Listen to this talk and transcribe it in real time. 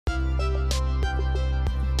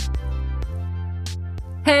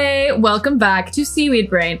Hey, welcome back to Seaweed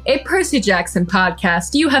Brain, a Percy Jackson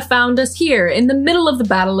podcast. You have found us here in the middle of the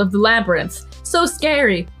Battle of the Labyrinth. So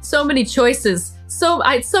scary, so many choices.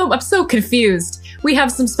 I'm so confused. We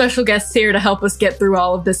have some special guests here to help us get through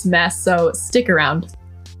all of this mess, so stick around.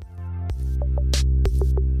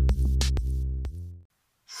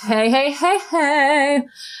 Hey.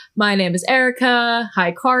 My name is Erica.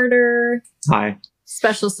 Hi, Carter. Hi.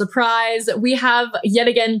 Special surprise. We have yet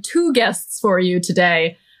again 2 guests for you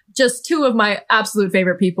today. Just 2 of my absolute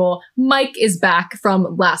favorite people. Mike is back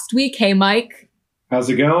from last week. Hey, Mike. How's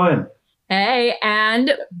it going? Hey,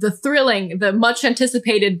 and the much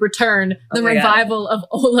anticipated return, the revival of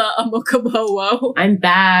Ola Amokabowo. I'm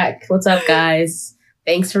back. What's up, guys?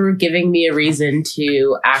 Thanks for giving me a reason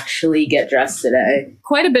to actually get dressed today.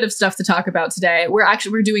 Quite a bit of stuff to talk about today.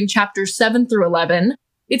 We're doing chapters 7 through 11.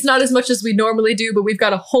 It's not as much as we normally do, but we've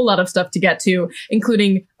got a whole lot of stuff to get to,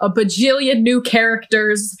 including a bajillion new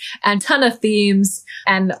characters and ton of themes,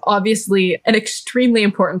 and obviously an extremely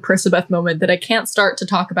important Persebeth moment that I can't start to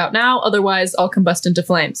talk about now, otherwise I'll combust into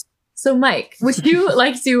flames. So Mike, would you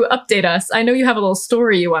like to update us? I know you have a little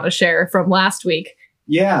story you want to share from last week.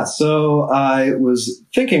 Yeah, so I was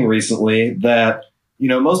thinking recently that,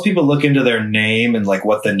 most people look into their name and like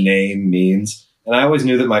what the name means. And I always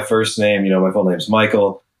knew that my first name, my full name's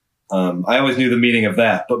Michael. I always knew the meaning of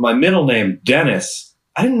that. But my middle name, Dennis,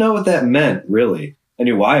 I didn't know what that meant, really. I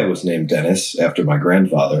knew why it was named Dennis after my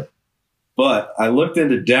grandfather. But I looked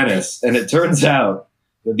into Dennis, and it turns out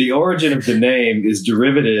that the origin of the name is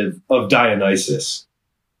derivative of Dionysus.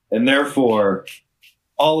 And therefore,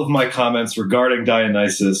 all of my comments regarding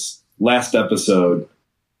Dionysus last episode,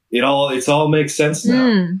 it all makes sense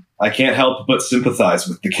now. I can't help but sympathize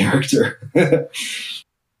with the character.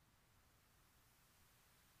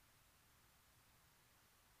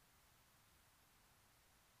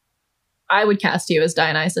 I would cast you as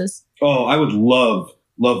Dionysus. Oh, I would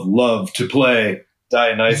love to play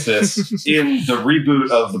Dionysus in the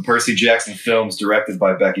reboot of the Percy Jackson films directed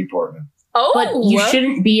by Becky Portman. Oh, but you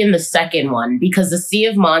shouldn't be in the second one because the Sea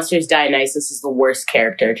of Monsters Dionysus is the worst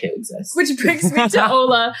character to exist. Which brings me to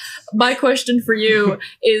Ola. My question for you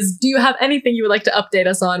is, do you have anything you would like to update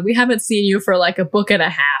us on? We haven't seen you for like a book and a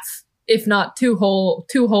half, if not two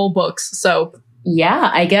whole books. So yeah,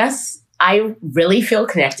 I guess I really feel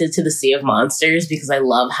connected to the Sea of Monsters because I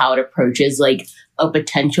love how it approaches like a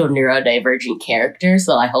potential neurodivergent character.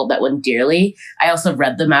 So I hold that one dearly. I also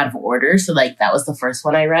read them out of order. So like that was the first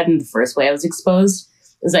one I read and the first way I was exposed,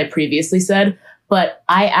 as I previously said. But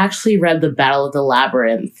I actually read the Battle of the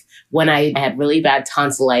Labyrinth when I had really bad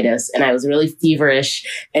tonsillitis and I was really feverish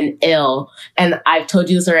and ill. And I've told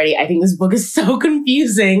you this already. I think this book is so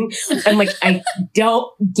confusing. And like, I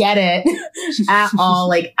don't get it at all.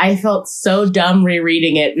 Like, I felt so dumb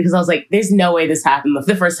rereading it because I was like, there's no way this happened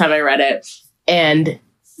the first time I read it. And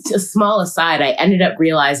a small aside, I ended up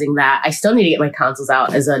realizing that I still need to get my tonsils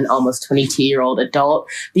out as an almost 22-year-old adult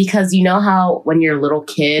because you know how when you're a little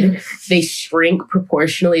kid, they shrink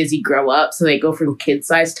proportionally as you grow up. So they go from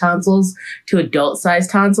kid-sized tonsils to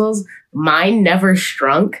adult-sized tonsils. Mine never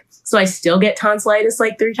shrunk. So I still get tonsillitis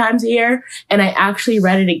like 3 times a year. And I actually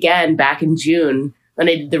read it again back in June when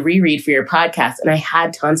I did the reread for your podcast, and I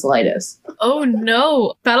had tonsillitis. Oh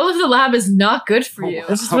no. Battle of the Lab is not good for you.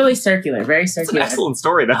 This is really circular, very circular. It's an excellent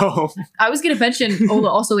story, though. I was going to mention, Ola,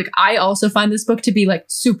 also, like, I also find this book to be, like,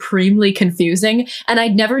 supremely confusing, and I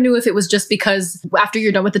never knew if it was just because after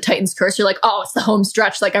you're done with the Titan's Curse, you're like, oh, it's the home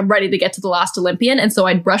stretch, like, I'm ready to get to the Last Olympian, and so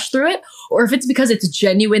I'd brush through it, or if it's because it's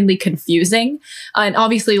genuinely confusing, and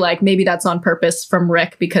obviously, like, maybe that's on purpose from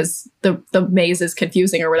Rick, because the maze is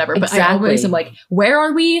confusing or whatever, but I always am like, where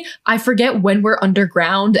are we? I forget when we're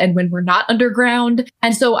underground and when we're not underground.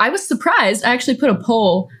 And so I was surprised. I actually put a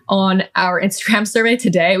poll on our Instagram survey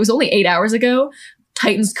today. It was only 8 hours ago.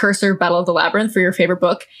 Titan's Curse, Battle of the Labyrinth for your favorite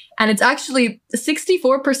book. And it's actually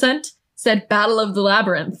 64% said Battle of the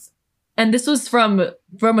Labyrinth. And this was from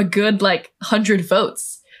a good, 100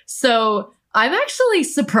 votes. So I'm actually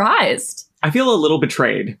surprised. I feel a little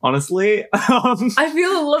betrayed, honestly. I feel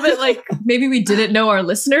a little bit like maybe we didn't know our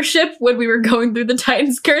listenership when we were going through the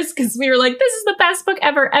Titan's Curse because we were like, this is the best book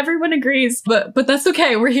ever. Everyone agrees. But that's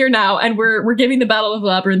okay. We're here now and we're giving the Battle of the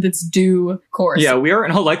Labyrinth its due course. Yeah, we are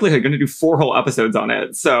in all likelihood going to do 4 whole episodes on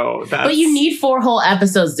it. So that's... But you need 4 whole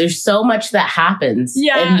episodes. There's so much that happens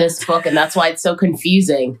in this book, and that's why it's so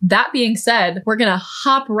confusing. That being said, we're going to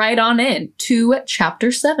hop right on in to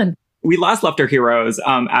chapter 7. We last left our heroes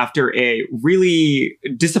after a really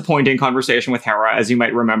disappointing conversation with Hera, as you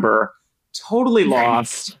might remember. Totally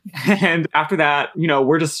lost. And after that,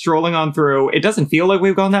 we're just strolling on through. It doesn't feel like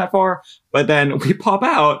we've gone that far, but then we pop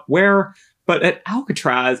out where but at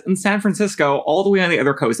Alcatraz in San Francisco, all the way on the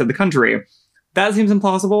other coast of the country. That seems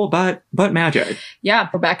implausible, but magic. Yeah,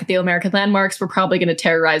 we're back at the American landmarks. We're probably going to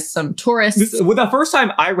terrorize some tourists. The first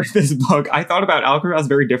time I read this book, I thought about Alcatraz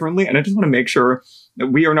very differently, and I just want to make sure that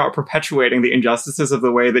we are not perpetuating the injustices of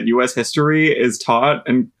the way that U.S. history is taught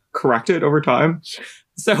and corrected over time.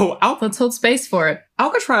 So let's hold space for it.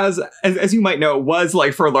 Alcatraz, as you might know, was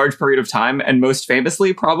like for a large period of time, and most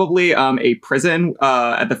famously probably a prison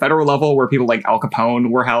at the federal level where people like Al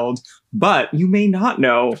Capone were held. But you may not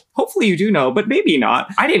know, hopefully you do know, but maybe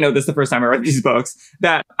not. I didn't know this the first time I read these books,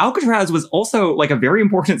 that Alcatraz was also like a very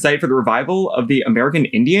important site for the revival of the American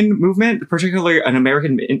Indian movement, particularly an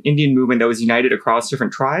American Indian movement that was united across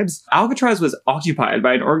different tribes. Alcatraz was occupied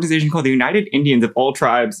by an organization called the United Indians of All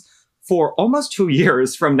Tribes for almost 2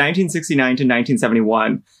 years, from 1969 to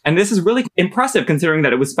 1971. And this is really impressive considering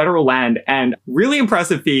that it was federal land, and really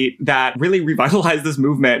impressive feat that really revitalized this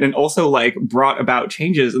movement and also like brought about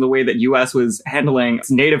changes in the way that U.S. was handling its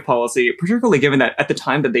native policy, particularly given that at the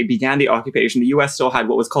time that they began the occupation, the U.S. still had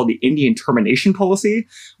what was called the Indian Termination Policy,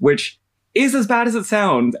 which is as bad as it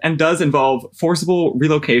sounds and does involve forcible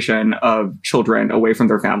relocation of children away from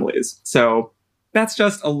their families. So that's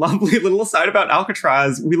just a lovely little aside about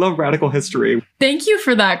Alcatraz. We love radical history. Thank you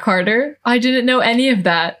for that, Carter. I didn't know any of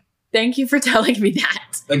that. Thank you for telling me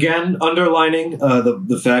that. Again, underlining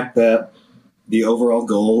the fact that the overall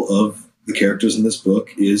goal of the characters in this book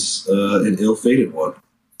is an ill-fated one,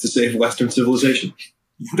 to save Western civilization.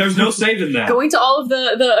 There's no saving that. Going to all of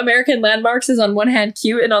the American landmarks is on one hand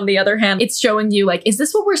cute, and on the other hand, it's showing you, like, is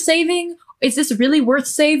this what we're saving? Is this really worth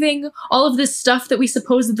saving? All of this stuff that we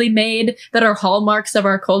supposedly made that are hallmarks of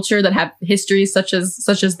our culture that have histories such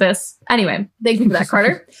as this. Anyway, thank you for that,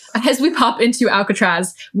 Carter. As we pop into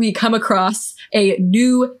Alcatraz, we come across a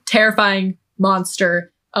new terrifying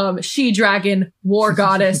monster, she-dragon, war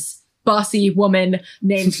goddess, bossy woman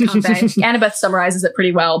named Campe. Annabeth summarizes it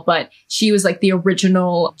pretty well, but she was like the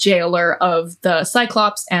original jailer of the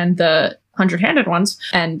Cyclops and the 100-handed ones,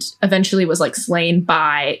 and eventually was like slain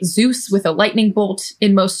by Zeus with a lightning bolt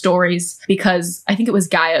in most stories, because I think it was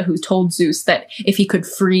Gaia who told Zeus that if he could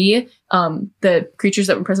free the creatures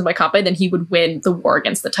that were imprisoned by Campe, then he would win the war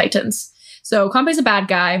against the Titans. So Campe's a bad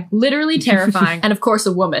guy, literally terrifying, and of course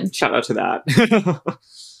a woman. Shout out to that.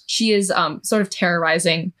 She is sort of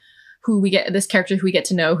terrorizing this character who we get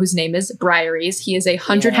to know, whose name is Briareys. He is a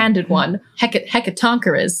 100-handed one.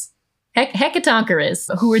 Hecatonchires,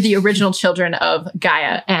 who are the original children of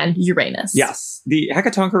Gaia and Uranus. Yes. The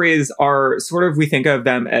Hecatonchires are sort of, we think of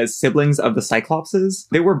them as siblings of the Cyclopses.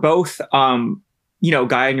 They were both, Gaia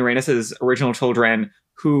and Uranus's original children,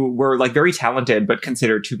 who were like very talented, but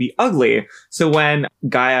considered to be ugly. So when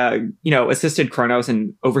Gaia, assisted Kronos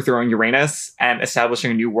in overthrowing Uranus and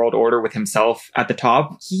establishing a new world order with himself at the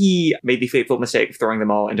top, he made the fateful mistake of throwing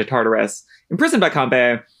them all into Tartarus, imprisoned by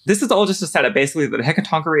Campe. This is all just to set up basically that the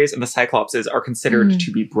Hecatonchires and the Cyclopses are considered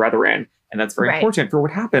to be brethren. And that's very important for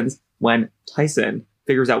what happens when Tyson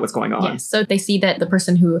figures out what's going on. Yes. So they see that the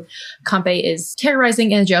person who Campe is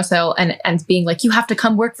terrorizing in a jail cell and being like, you have to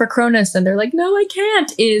come work for Cronus. And they're like, no, I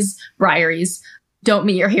can't, is Briareys. Don't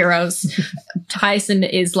meet your heroes. Tyson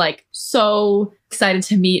is like so excited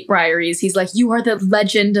to meet Briareys. He's like, you are the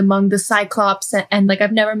legend among the Cyclops. And like,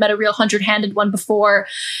 I've never met a real 100-handed one before.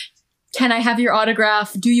 Can I have your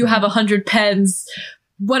autograph? Do you have 100 pens?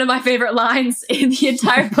 One of my favorite lines in the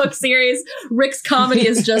entire book series. Rick's comedy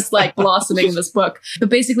is just like blossoming in this book. But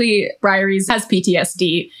basically, Briareys has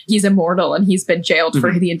PTSD. He's immortal and he's been jailed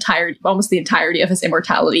for almost the entirety of his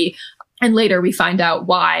immortality. And later we find out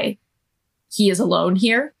why he is alone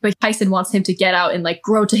here. But Tyson wants him to get out and like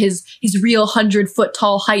grow to his real 100-foot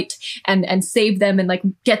tall height and save them and like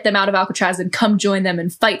get them out of Alcatraz and come join them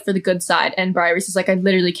and fight for the good side. And Briareys is like, I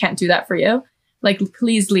literally can't do that for you. Like,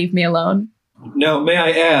 please leave me alone. Now, may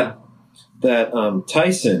I add that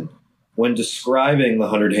Tyson, when describing the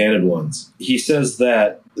 100-handed ones, he says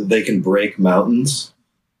that they can break mountains.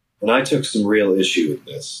 And I took some real issue with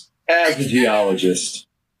this as a geologist.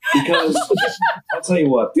 Because, I'll tell you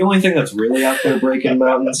what, the only thing that's really out there breaking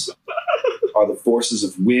mountains are the forces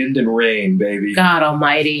of wind and rain, baby. God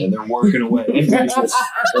almighty. And they're working away. And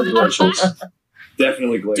glaciers.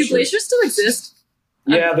 Definitely glaciers. Do glaciers still exist?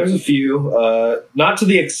 Yeah, there's a few. Not to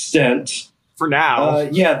the extent... For now.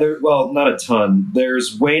 Not a ton.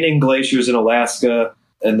 There's waning glaciers in Alaska,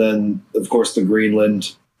 and then, of course, the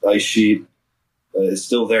Greenland ice sheet is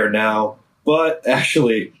still there now. But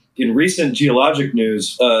actually, in recent geologic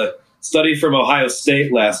news, a study from Ohio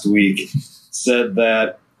State last week said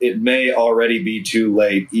that it may already be too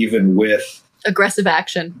late, even with Aggressive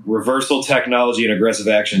action. Reversal technology and aggressive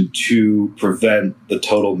action to prevent the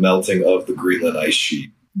total melting of the Greenland ice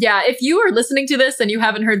sheet. Yeah, if you are listening to this and you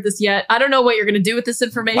haven't heard this yet, I don't know what you're going to do with this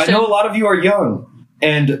information. I know a lot of you are young,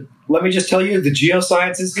 and let me just tell you, the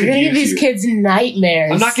geosciences You're gonna give these kids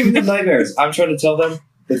nightmares. I'm not giving them nightmares. I'm trying to tell them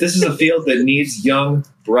that this is a field that needs young,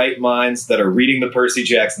 bright minds that are reading the Percy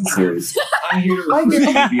Jackson series. I'm here to recruit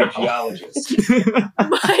you to be a geologist.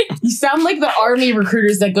 You sound like the army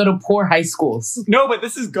recruiters that go to poor high schools. No, but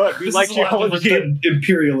this is good. We This like is a lot different geology. than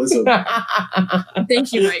imperialism.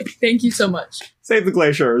 Thank you, Mike. Thank you so much. Save the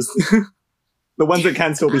glaciers. The ones that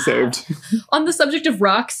can still be saved. On the subject of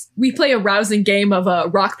rocks, we play a rousing game of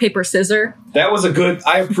rock, paper, scissor. That was a good.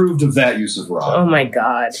 I approved of that use of rock. Oh my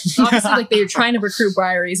god. Obviously, like they're trying to recruit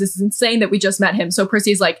Briareys. This is insane that we just met him. So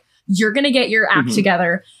Percy's like, you're going to get your act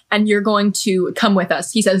together and you're going to come with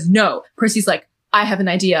us. He says, no. Percy's like, I have an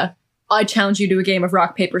idea. I challenge you to a game of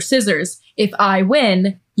rock, paper, scissors. If I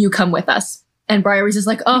win, you come with us. And Briareys is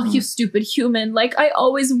like, oh, you stupid human. Like, I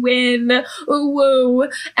always win. Ooh, woo.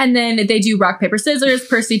 And then they do rock, paper, scissors.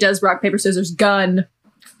 Percy does rock, paper, scissors, gun.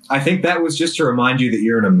 I think that was just to remind you that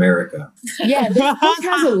you're in America. Yeah, this book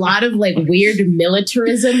has a lot of like weird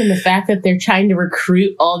militarism and the fact that they're trying to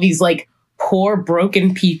recruit all these like poor,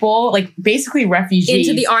 broken people, like basically refugees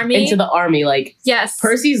Into the army? Like, Yes.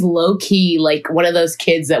 Percy's low key like one of those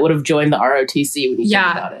kids that would have joined the ROTC when you think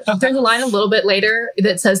about it. There's a line a little bit later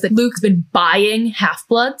that says that Luke's been buying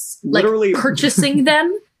half-bloods, like Literally. purchasing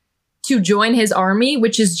them to join his army,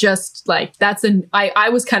 which is just like, I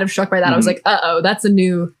was kind of shocked by that. I was like, uh-oh, that's a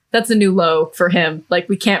new low for him. Like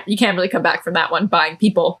you can't really come back from that one, buying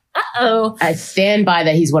people. Uh-oh. I stand by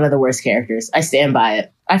that he's one of the worst characters. I stand by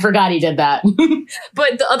it. I forgot he did that.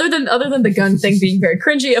 But other than the gun thing being very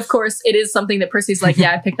cringy, of course, it is something that Percy's like,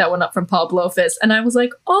 yeah, I picked that one up from Paul Blowfist. And I was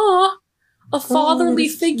like, oh, a fatherly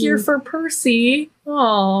figure for Percy.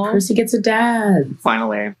 Oh, Percy gets a dad.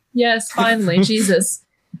 Finally. yes, finally, Jesus.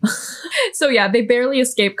 So yeah, they barely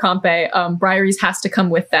escape Campe. Briareys has to come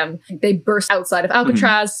with them. They burst outside of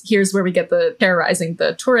Alcatraz. Here's where we get the terrorizing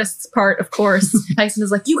the tourists part, of course. Tyson is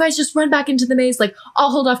like, you guys just run back into the maze. Like, I'll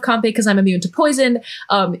hold off Campe because I'm immune to poison.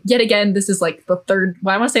 Yet again, this is like the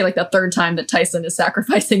third time that Tyson is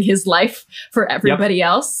sacrificing his life for everybody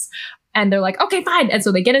else. And they're like, okay, fine. And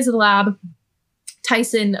so they get into the lab.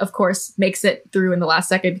 Tyson, of course, makes it through in the last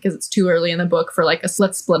second because it's too early in the book for like a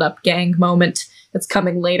let's split up gang moment that's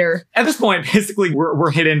coming later. At this point, basically,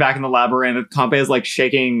 we're hidden back in the labyrinth. Campe is like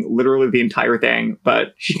shaking literally the entire thing,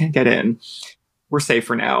 but she can't get in. We're safe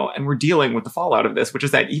for now, and we're dealing with the fallout of this, which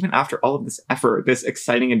is that even after all of this effort, this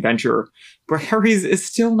exciting adventure, Briareys is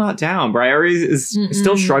still not down. Briareys is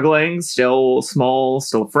still struggling, still small,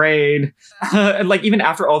 still afraid. And like even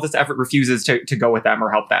after all this effort, refuses to go with them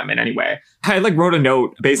or help them in any way. I like wrote a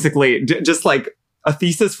note, basically, just like a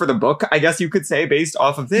thesis for the book, I guess you could say, based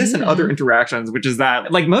off of this and other interactions, which is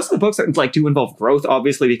that like most of the books like do involve growth,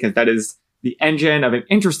 obviously, because that is the engine of an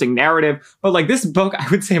interesting narrative. But like this book, I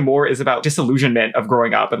would say more is about disillusionment of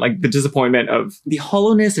growing up and like the disappointment of the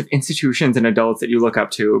hollowness of institutions and adults that you look up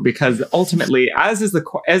to, because ultimately, as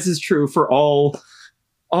is true for all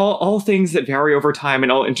things that vary over time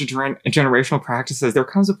and all intergenerational practices, there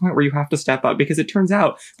comes a point where you have to step up, because it turns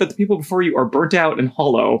out that the people before you are burnt out and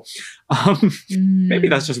hollow. Maybe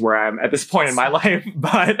that's just where I am at this point in my life.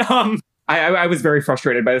 But I was very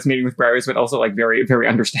frustrated by this meeting with Briareys, but also like very, very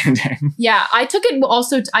understanding. Yeah, I took it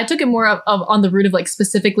more of on the root of like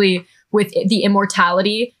specifically with the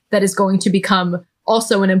immortality that is going to become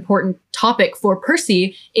also an important topic for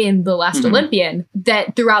Percy in The Last Olympian,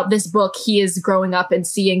 that throughout this book, he is growing up and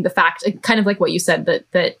seeing the fact, kind of like what you said,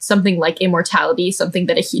 that something like immortality, something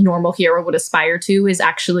that a normal hero would aspire to, is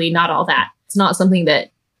actually not all that. It's not something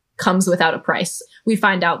that comes without a price. We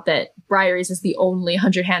find out that Briareys is the only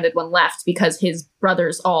 100-handed one left because his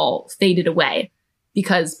brothers all faded away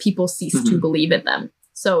because people ceased to believe in them.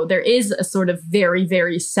 So there is a sort of very,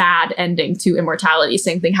 very sad ending to immortality.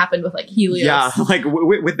 Same thing happened with like Helios. Yeah, like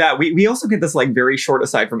with that, we also get this like very short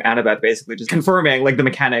aside from Annabeth, basically just confirming like the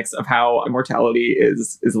mechanics of how immortality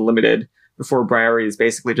is limited before Briareys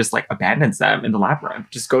basically just like abandons them in the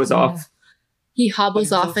labyrinth, just goes off. He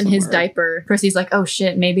hobbles off in his diaper. Percy's like, oh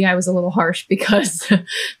shit, maybe I was a little harsh because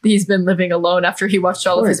he's been living alone after he watched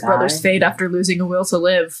all of his brothers fade after losing a will to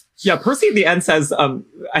live. Yeah, Percy at the end says,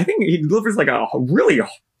 I think he delivers like a really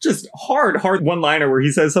just hard one-liner where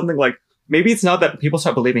he says something like, maybe it's not that people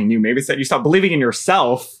stop believing in you, maybe it's that you stop believing in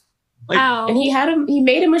yourself. Like, and he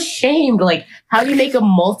made him ashamed. Like, how do you make a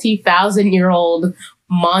multi-thousand-year-old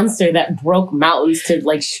monster that broke mountains to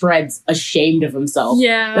like shreds, ashamed of himself.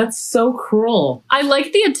 Yeah. That's so cruel. I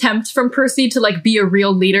like the attempt from Percy to like be a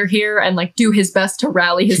real leader here and like do his best to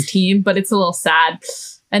rally his team, but it's a little sad.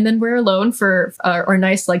 And then we're alone for our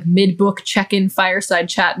nice like mid-book check-in fireside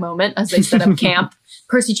chat moment as they set up camp.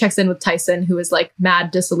 Percy checks in with Tyson, who is like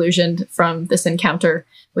mad disillusioned from this encounter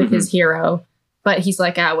with his hero. But he's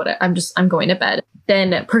like, I'm going to bed.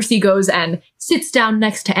 Then Percy goes and sits down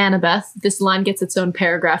next to Annabeth. This line gets its own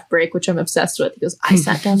paragraph break, which I'm obsessed with. He goes, I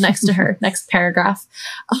sat down next to her. Next paragraph.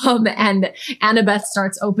 And Annabeth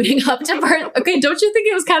starts opening up to her. Okay, don't you think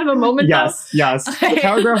it was kind of a moment though? Yes. The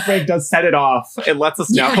paragraph break does set it off. It lets us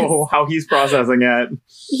know how he's processing it.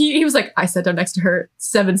 He was like, I sat down next to her.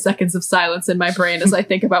 7 seconds of silence in my brain as I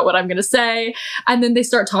think about what I'm going to say. And then they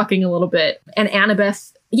start talking a little bit. And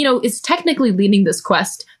Annabeth, you know, is technically leading this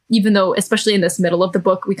quest, even though, especially in this middle of the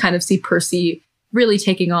book, we kind of see Percy really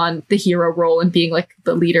taking on the hero role and being like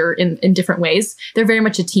the leader in different ways. They're very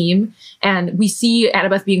much a team. And we see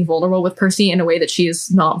Annabeth being vulnerable with Percy in a way that she is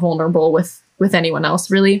not vulnerable with anyone else,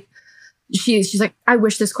 really. She's like, I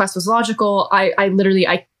wish this quest was logical. I literally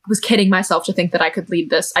was kidding myself to think that I could lead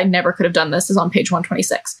this. I never could have done this, is on page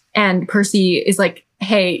 126. And Percy is like,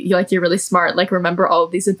 hey, you're really smart. Like, remember all of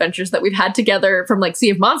these adventures that we've had together from like Sea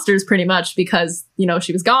of Monsters, pretty much, because, you know,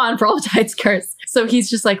 she was gone for all the Titan's Curse. So he's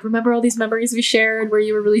just like, remember all these memories we shared where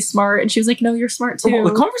you were really smart? And she was like, no, you're smart too. Well,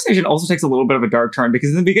 the conversation also takes a little bit of a dark turn because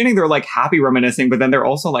in the beginning they're like happy reminiscing, but then they're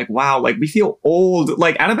also like, wow, like we feel old.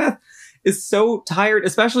 Like Annabeth is so tired,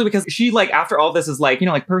 especially because she like after all this is like, you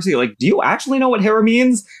know, like Percy, like, do you actually know what Hera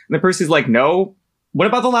means? And then Percy's like, no. What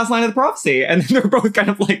about the last line of the prophecy? And then they're both kind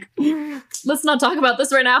of like, let's not talk about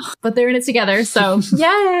this right now. But they're in it together. So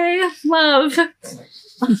yay, love.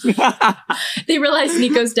 They realize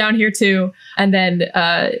Nico's down here too. And then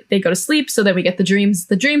they go to sleep. So then we get the dreams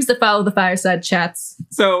that follow the fireside chats.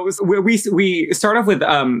 So we start off with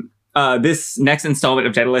this next installment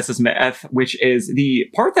of Daedalus' myth, which is the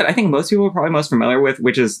part that I think most people are probably most familiar with,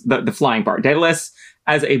 which is the flying part. Daedalus,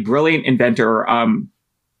 as a brilliant inventor,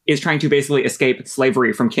 is trying to basically escape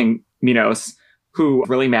slavery from King Minos, who is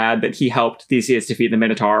really mad that he helped Theseus defeat the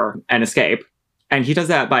Minotaur and escape. And he does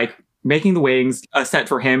that by making the wings a set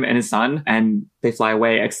for him and his son, and they fly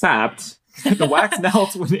away, except the wax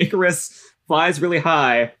melts when Icarus flies really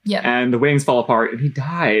high, and the wings fall apart, and he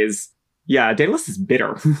dies. Yeah, Daedalus is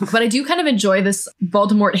bitter. But I do kind of enjoy this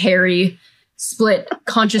Voldemort-Harry split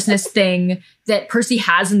consciousness thing that Percy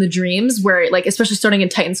has in the dreams, where like, especially starting in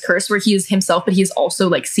Titan's Curse, where he is himself, but he is also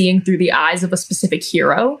like seeing through the eyes of a specific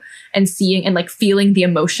hero and seeing and like feeling the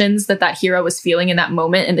emotions that hero is feeling in that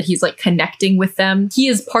moment, and that he's like connecting with them. He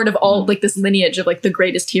is part of all like this lineage of like the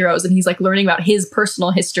greatest heroes, and he's like learning about his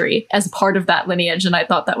personal history as part of that lineage. And I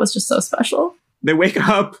thought that was just so special. They wake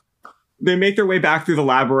up, they make their way back through the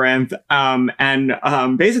labyrinth,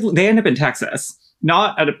 and basically they end up in Texas.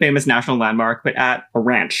 Not at a famous national landmark, but at a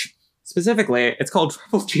ranch. Specifically, it's called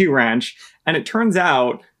Triple G Ranch, and it turns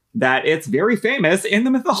out that it's very famous in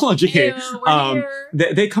the mythology. Ew,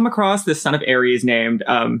 they come across this son of Ares named,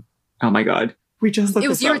 oh my god, we just looked It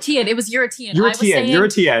was Eurytion. It was Eurytion. Eurytion. I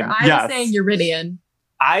was saying Eurydion.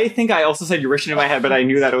 I think I also said Eurytion in my head, but I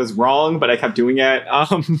knew that it was wrong, but I kept doing it.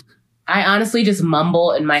 I honestly just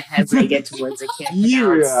mumble in my head when I get to words I can't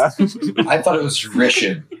pronounce. Yeah. I thought it was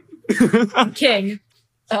Eurytion. King.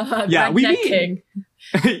 We meet King.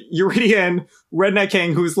 Eurydion, Redneck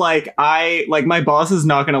King, who's like, my boss is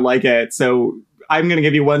not going to like it, so I'm going to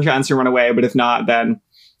give you one chance to run away, but if not, then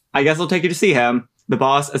I guess I'll take you to see him. The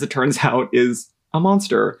boss, as it turns out, is a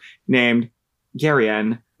monster named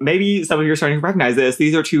Geryon. Maybe some of you are starting to recognize this.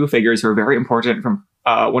 These are two figures who are very important from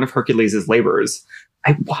one of Hercules' labors.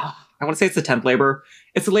 I want to say it's the 10th labor.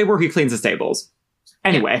 It's the labor where he cleans the stables.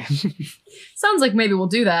 Anyway. Sounds like maybe we'll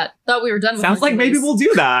do that. Thought we were done with Sounds Hercules. like maybe we'll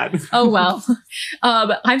do that. Oh, well.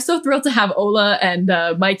 I'm so thrilled to have Ola and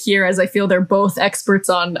Mike here, as I feel they're both experts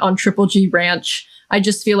on Triple G Ranch. I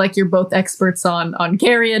just feel like you're both experts on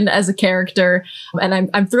Geryon as a character. And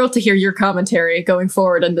I'm thrilled to hear your commentary going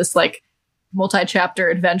forward in this like multi-chapter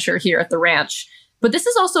adventure here at the ranch. But this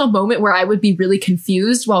is also a moment where I would be really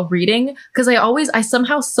confused while reading, because I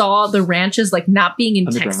somehow saw the ranch as like not being in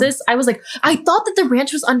Texas. I was like, I thought that the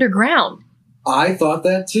ranch was underground. I thought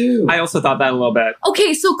that too. I also thought that a little bit.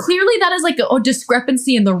 Okay, so clearly that is like a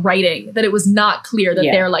discrepancy in the writing, that it was not clear that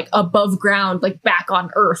they're like above ground, like back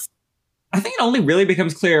on Earth. I think it only really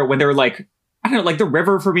becomes clear when they're like, I don't know, like the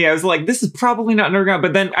river for me, I was like, this is probably not underground.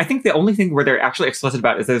 But then I think the only thing where they're actually explicit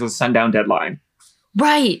about is there's a sundown deadline.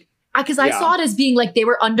 Right. Because I saw it as being like they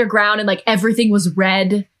were underground and like everything was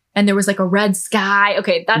red and there was like a red sky.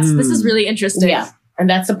 Okay, this is really interesting. Yeah, and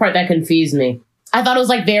that's the part that confused me. I thought it was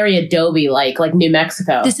like very Adobe, like New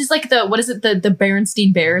Mexico. This is like the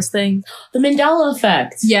Berenstein Bears thing. The Mandela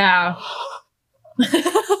effect. Yeah.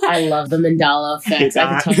 I love the Mandela effect.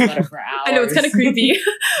 I could talk about it for hours. I know, it's kind of creepy.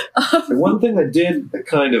 One thing that did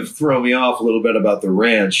kind of throw me off a little bit about the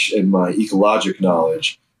ranch and my ecologic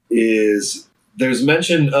knowledge is there's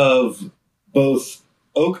mention of both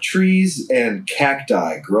oak trees and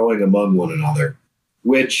cacti growing among one another,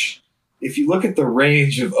 which, if you look at the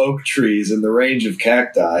range of oak trees and the range of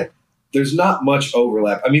cacti, there's not much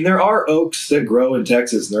overlap. I mean, there are oaks that grow in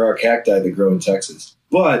Texas and there are cacti that grow in Texas,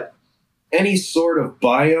 but any sort of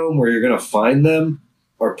biome where you're going to find them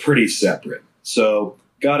are pretty separate. So,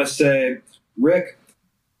 gotta say, Rick,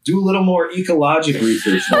 do a little more ecologic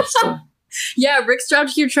research next time. Yeah, Rick's out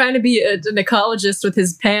here trying to be an ecologist with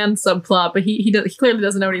his pan subplot, but he clearly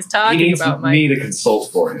doesn't know what he's talking He needs about, Mike. me to consult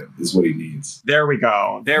for him, is what he needs. There we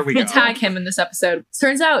go. There we We'll go. tag him in this episode.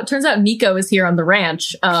 Turns out Nico is here on the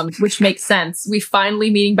ranch, which makes sense. We finally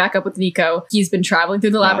meeting back up with Nico. He's been traveling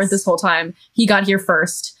through the labyrinth this whole time. He got here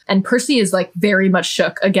first. And Percy is like very much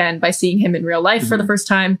shook again by seeing him in real life for the first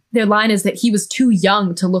time. Their line is that he was too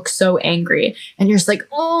young to look so angry. And you're just like,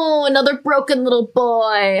 oh, another broken little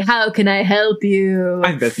boy. How can I help you?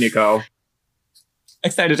 I miss Nico.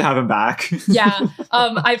 Excited to have him back. Yeah,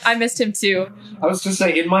 I missed him too. I was just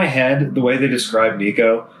saying, in my head, the way they describe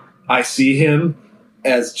Nico, I see him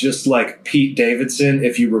as just like Pete Davidson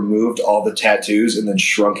if you removed all the tattoos and then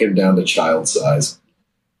shrunk him down to child size.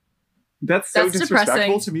 That's so That's disrespectful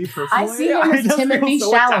depressing. to me personally. I see him as just Timothy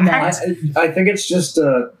feel so Chalamet. attacked. I think it's just,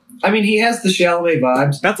 I mean, he has the Chalamet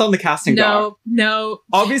vibes. That's on the casting doc. No.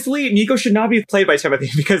 Obviously, Nico should not be played by Timothy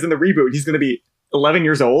because in the reboot, he's going to be 11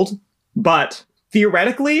 years old. But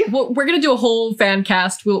theoretically, We're going to do a whole fan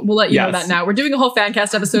cast. We'll let you know Yes. that now. We're doing a whole fan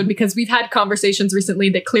cast episode because we've had conversations recently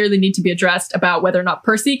that clearly need to be addressed about whether or not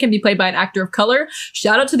Percy can be played by an actor of color.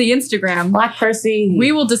 Shout out to the Instagram. Black Percy.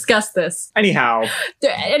 We will discuss this. anyhow,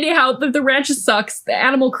 Anyhow, the ranch sucks. The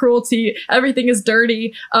animal cruelty, everything is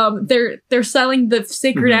dirty. They're selling the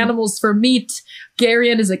sacred animals for meat.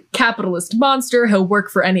 Garion is a capitalist monster. He'll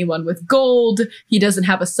work for anyone with gold. He doesn't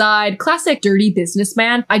have a side. Classic dirty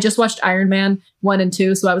businessman. I just watched Iron Man 1 and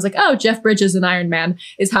 2, so I was like, oh, Jeff Bridges in Iron Man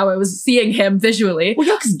is how I was seeing him visually. well,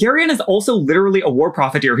 yeah, because Garion is also literally a war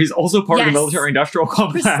profiteer. He's also part of the Yes. military-industrial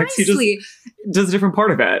complex. Precisely. He just does a different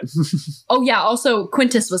part of it. Oh yeah, also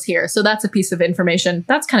Quintus was here, so that's a piece of information.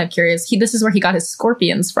 That's kind of curious. This is where he got his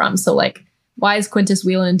scorpions from, so like, why is Quintus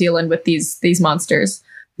wheeling and dealing with these monsters?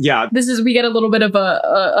 Yeah, We get a little bit of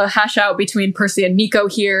a hash out between Percy and Nico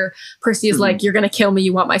here. Percy is like, you're gonna kill me,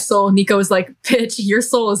 you want my soul. Nico is like, bitch, your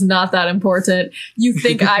soul is not that important. You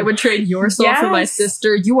think I would trade your soul for my Yes.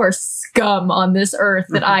 sister? You are scum on this earth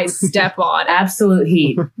that I step on. Absolute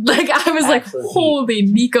heat. Like, I was like, Absolutely. holy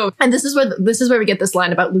Nico. And this is where we get this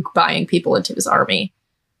line about Luke buying people into his army.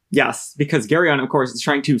 yes, because Garion, of course, is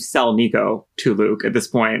trying to sell Nico to Luke at this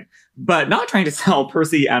point, but not trying to sell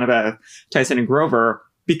Percy, Annabeth, Tyson, and Grover,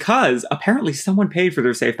 because apparently someone paid for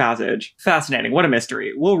their safe passage. Fascinating. What a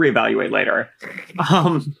mystery. We'll reevaluate later.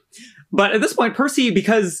 But at this point, Percy,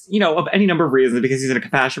 because, of any number of reasons, because he's a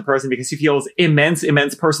compassionate person, because he feels immense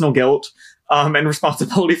personal guilt and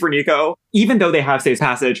responsibility for Nico, even though they have safe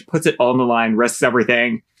passage, puts it all on the line, risks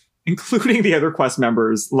everything, including the other quest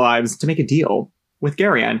members' lives, to make a deal with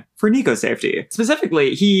Garion for Nico's safety.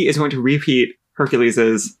 Specifically, he is going to repeat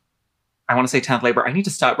Hercules's, I want to say 10th labor. I need to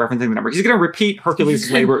stop referencing the number. He's going to repeat Hercules'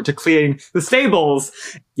 labor to clean the stables.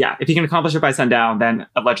 Yeah, if he can accomplish it by sundown, then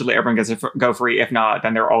allegedly everyone gets to go free. If not,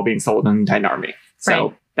 then they're all being sold in the Titan army. So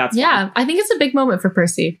Right. that's Yeah, fun. I think it's a big moment for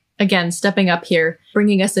Percy. Again, stepping up here,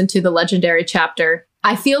 bringing us into the legendary chapter.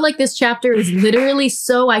 I feel like this chapter is literally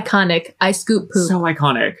so iconic. I scoop poop. So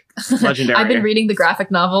iconic. Legendary. I've been reading the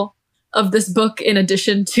graphic novel of this book in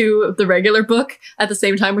addition to the regular book at the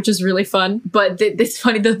same time, which is really fun. But it's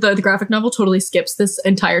funny that the graphic novel totally skips this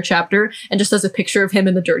entire chapter and just has a picture of him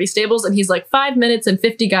in the dirty stables. And he's like, 5 minutes and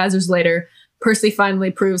 50 geysers later, Percy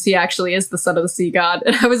finally proves he actually is the son of the sea god.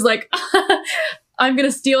 And I was like, I'm going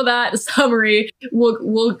to steal that summary.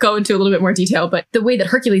 We'll go into a little bit more detail. But the way that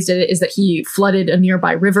Hercules did it is that he flooded a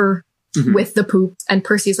nearby river with the poop. And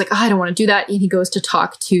Percy's like, I don't want to do that. And he goes to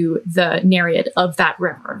talk to the Nereid of that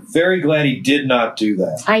river. Very glad he did not do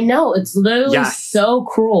that. I know. It's literally Yes. so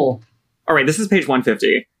cruel. All right, this is page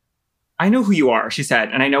 150. I know who you are, she said,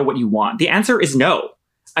 and I know what you want. The answer is no.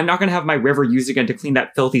 I'm not going to have my river used again to clean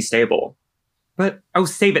that filthy stable. But, oh,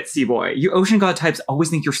 save it, Seaboy. You ocean god types always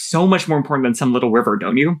think you're so much more important than some little river,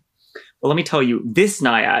 don't you? Well, let me tell you, this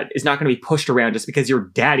naiad is not going to be pushed around just because your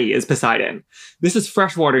daddy is Poseidon. This is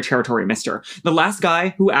freshwater territory, mister. The last guy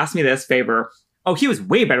who asked me this favor Oh, he was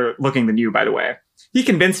way better looking than you, by the way. He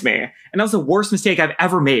convinced me, and that was the worst mistake I've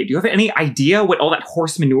ever made. Do you have any idea what all that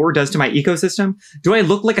horse manure does to my ecosystem? Do I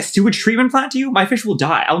look like a sewage treatment plant to you? My fish will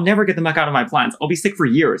die. I'll never get them back out of my plants. I'll be sick for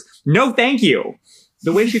years. No, thank you.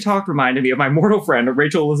 The way she talked reminded me of my mortal friend,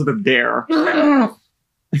 Rachel Elizabeth Dare.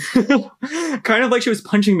 Kind of like she was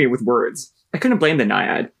punching me with words. I couldn't blame the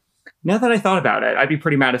naiad. Now that I thought about it, I'd be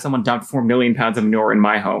pretty mad if someone dumped 4 million pounds of manure in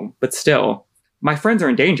my home. But still, my friends are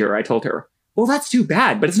in danger, I told her. Well, that's too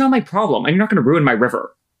bad, but it's not my problem, and you're not going to ruin my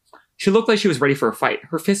river. She looked like she was ready for a fight.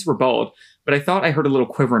 Her fists were balled, but I thought I heard a little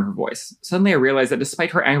quiver in her voice. Suddenly I realized that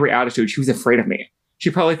despite her angry attitude, she was afraid of me. She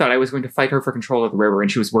probably thought I was going to fight her for control of the river,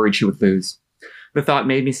 and she was worried she would lose. The thought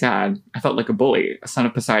made me sad. I felt like a bully, a son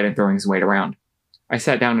of Poseidon throwing his weight around. I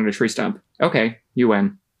sat down on a tree stump. Okay, you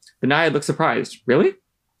win. The naiad looked surprised. Really?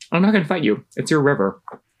 I'm not going to fight you. It's your river.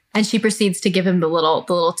 And she proceeds to give him the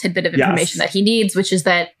little tidbit of information that he needs, which is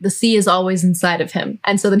that the sea is always inside of him.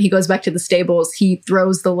 And so then he goes back to the stables. He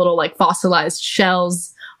throws the little like fossilized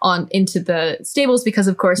shells on into the stables because,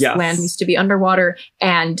 of course, land used to be underwater.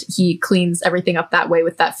 And he cleans everything up that way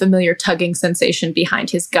with that familiar tugging sensation behind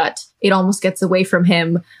his gut. It almost gets away from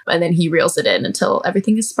him, and then he reels it in until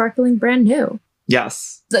everything is sparkling brand new.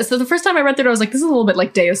 Yes. So the first time I read through it, I was like, this is a little bit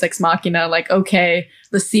like Deus Ex Machina. Like, okay,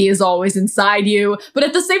 the sea is always inside you. But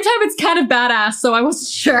at the same time, it's kind of badass, so I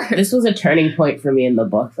wasn't sure. This was a turning point for me in the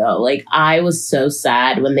book, though. Like, I was so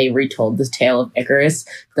sad when they retold the tale of Icarus.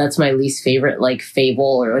 That's my least favorite, like,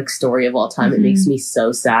 fable or, like, story of all time. Mm-hmm. It makes me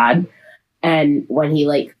so sad. And when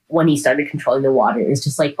he started controlling the water, it's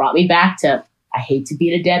just, like, brought me back to, I hate to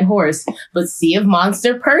beat a dead horse, but Sea of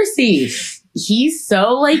Monster Percy. He's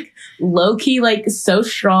so, like, low-key, like, so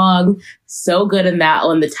strong, so good in that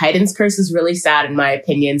one. The Titan's Curse is really sad, in my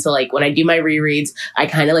opinion. So, like, when I do my rereads, I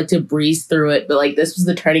kind of like to breeze through it. But, like, this was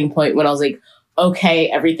the turning point when I was like, okay,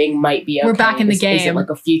 everything might be okay. We're back in the game. Isn't, like,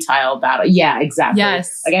 a futile battle. Yeah, exactly.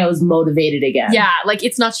 Yes. Like, I was motivated again. Yeah, like,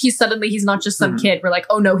 he's not just some kid. We're like,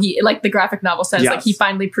 oh, no, like the graphic novel says, like, he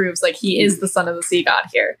finally proves, like, he is the son of the sea god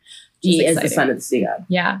here. He is the son of the sea god.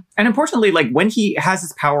 Yeah. And importantly, like, when he has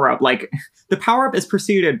his power up, like, the power up is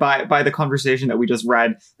preceded by the conversation that we just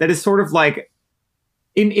read that is sort of like,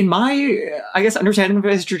 in my, I guess, understanding of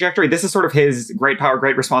his trajectory, this is sort of his great power,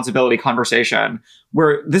 great responsibility conversation,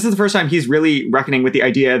 where this is the first time he's really reckoning with the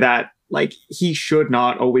idea that, like, he should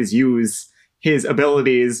not always use his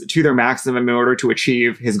abilities to their maximum in order to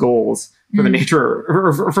achieve his goals for the nature,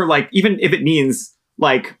 or for, like, even if it means,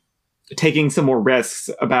 like, taking some more risks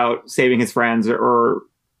about saving his friends or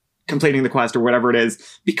completing the quest or whatever it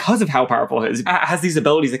is, because of how powerful he is, has these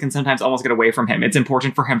abilities that can sometimes almost get away from him. It's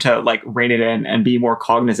important for him to, like, rein it in and be more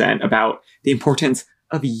cognizant about the importance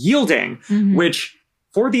of yielding, which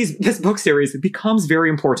for this book series becomes very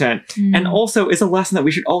important, and also is a lesson that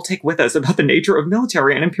we should all take with us about the nature of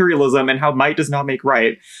military and imperialism and how might does not make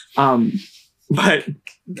right. But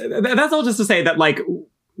that's all just to say that, like,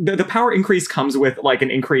 the power increase comes with, like, an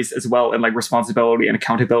increase as well in, like, responsibility and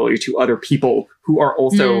accountability to other people who are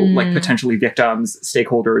also like potentially victims,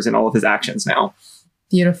 stakeholders in all of his actions now.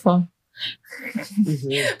 Beautiful.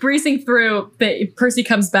 Breezing through, Percy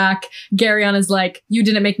comes back. Geryon is like, you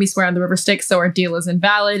didn't make me swear on the river Styx, so our deal is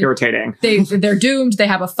invalid. Irritating. They're doomed. They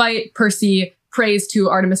have a fight. Percy prays to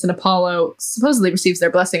Artemis and Apollo, supposedly receives their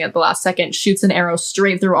blessing at the last second, shoots an arrow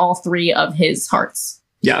straight through all 3 of his hearts.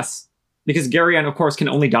 Yes. Because Geryon, of course, can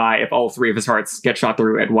only die if all 3 of his hearts get shot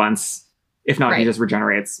through at once. If not, he just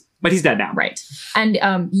regenerates. But he's dead now. Right.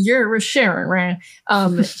 And you're Sharon,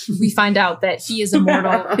 we find out that he is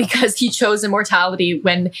immortal because he chose immortality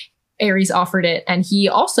when Ares offered it. And he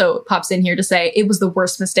also pops in here to say, it was the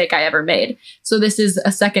worst mistake I ever made. So this is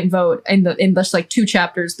a second vote in just like 3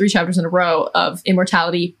 chapters in a row of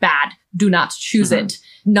immortality. Bad. Do not choose it.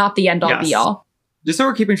 Not the end all be all. Just so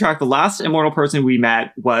we're keeping track, the last immortal person we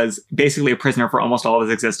met was basically a prisoner for almost all of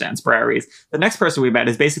his existence, for Ares. The next person we met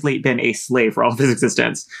has basically been a slave for all of his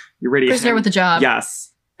existence. Eurydice. Prisoner with a job.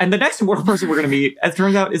 Yes. And the next immortal person we're going to meet, as it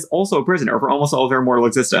turns out, is also a prisoner for almost all of their immortal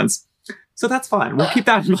existence. So that's fun. We'll keep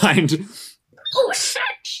that in mind. Oh, shit.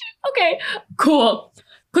 Okay, cool.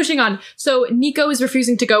 Pushing on. So Nico is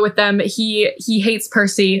refusing to go with them. He hates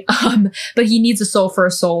Percy, but he needs a soul for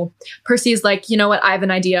a soul. Percy is like, you know what? I have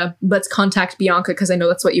an idea. Let's contact Bianca because I know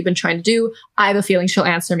that's what you've been trying to do. I have a feeling she'll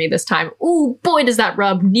answer me this time. Ooh, boy, does that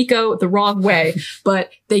rub Nico the wrong way.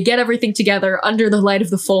 But they get everything together under the light of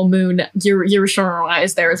the full moon. Eurydice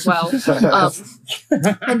is there as well.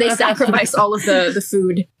 And they sacrifice all of the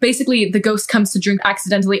food. Basically, the ghost comes to drink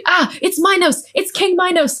accidentally. Ah, it's Minos. It's King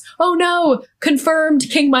Minos. Oh no. Confirmed.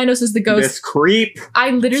 King Minos is the ghost. This creep.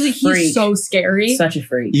 He's so scary. Such a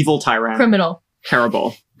freak. Evil tyrant. Criminal.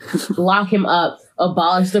 Terrible. lock him up,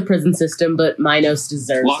 abolish the prison system, but Minos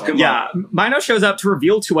deserves Lock it. him Yeah, Minos shows up to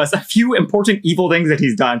reveal to us a few important evil things that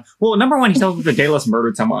he's done. Well, number one, he tells us that Daedalus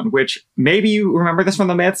murdered someone, which maybe you remember this from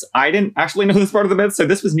the myths. I didn't actually know this part of the myths, so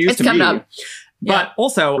this was news It's to coming me. up. But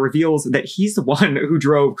also reveals that he's the one who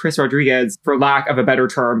drove Chris Rodriguez, for lack of a better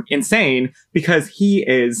term, insane, because he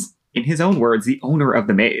is, in his own words, the owner of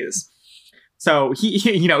the maze. So he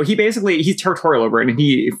basically, he's territorial over it, and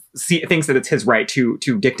he thinks that it's his right to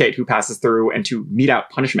dictate who passes through and to mete out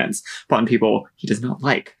punishments upon people he does not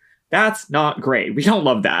like. That's not great. We don't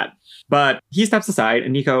love that. But he steps aside,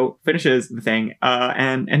 and Nico finishes the thing,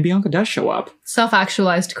 and Bianca does show up.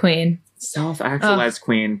 Self-actualized queen. Self-actualized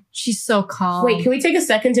queen. She's so calm. Wait, can we take a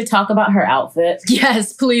second to talk about her outfit?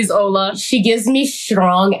 Yes, please, Ola. She gives me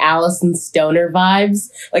strong Alison Stoner vibes.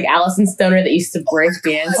 Like Alison Stoner that used to break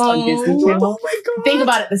dance on Disney Channel. my God. Think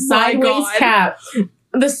about it. The My sideways God. cap,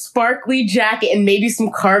 the sparkly jacket, and maybe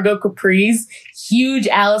some cargo capris. Huge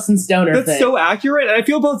Alison Stoner That's thing. so accurate, and I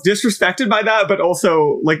feel both disrespected by that, but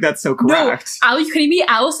also, like, that's so correct. Are you kidding me?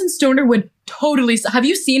 Alison Stoner would totally. Have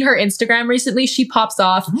you seen her Instagram recently? She pops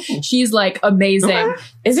off. She's like amazing. Okay.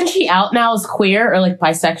 Isn't she out now as queer or like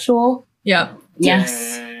bisexual? Yeah,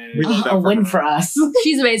 Yes. We love that A for win her. for us.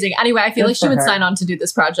 she's amazing. Anyway, I feel Good like she for would her. sign on to do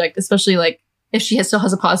this project, especially like if she still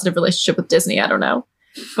has a positive relationship with Disney. I don't know.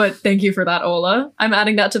 But thank you for that, Ola. I'm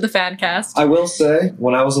adding that to the fan cast. I will say,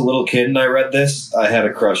 when I was a little kid and I read this, I had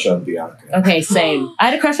a crush on Bianca. Okay, same. I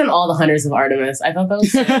had a crush on all the Hunters of Artemis. I thought that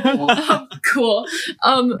was so cool.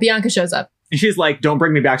 Cool. Bianca shows up. And she's like, don't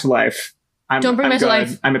bring me back to life. Don't bring I'm me to good.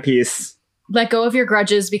 life. I'm at peace. Let go of your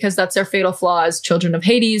grudges because that's their fatal flaw as children of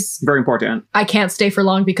Hades. Very important. I can't stay for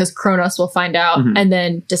long because Kronos will find out Mhm. and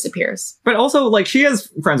then disappears. But also, like, she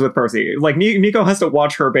is friends with Percy. Like, Nico has to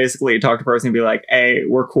watch her basically talk to Percy and be like, hey,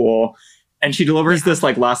 we're cool. And she delivers this,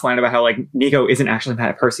 like, last line about how, like, Nico isn't actually mad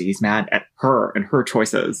at Percy. He's mad at her and her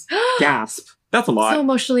choices. Gasp. That's a lot. So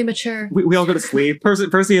emotionally mature. We all go to sleep.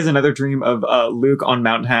 Percy has another dream of Luke on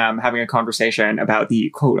Mount Ham having a conversation about the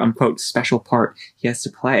quote-unquote special part he has to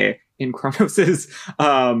play in Kronos's,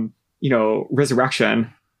 resurrection.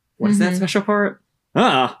 What is that Mhm. special part?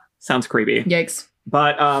 Sounds creepy. Yikes.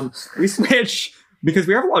 But we switch because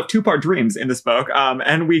we have a lot of two-part dreams in this book,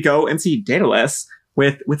 and we go and see Daedalus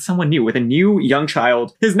with someone new, with a new young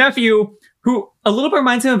child, his nephew, who a little bit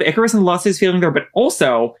reminds him of Icarus and lost his feeling there, but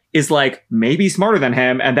also is like maybe smarter than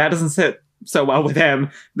him, and that doesn't sit so well with him.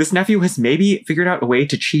 This nephew has maybe figured out a way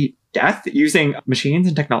to cheat death using machines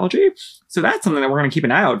and technology. So that's something that we're going to keep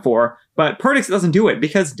an eye out for. But Perdix doesn't do it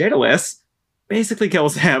because Daedalus basically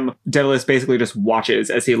kills him. Daedalus basically just watches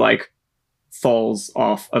as he like falls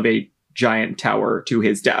off of a giant tower to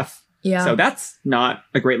his death. Yeah. So that's not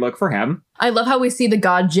a great look for him. I love how we see the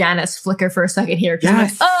god Janus flicker for a second here. 'Cause I'm like,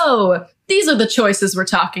 Yes. oh, these are the choices we're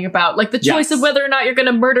talking about. Like the choice Yes. of whether or not you're going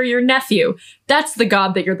to murder your nephew. That's the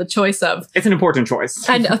god that you're the choice of. It's an important choice.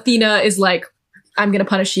 And Athena is like, I'm going to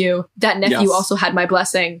punish you. That nephew Yes. also had my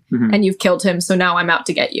blessing Mhm. and you've killed him. So now I'm out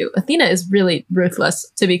to get you. Athena is really ruthless,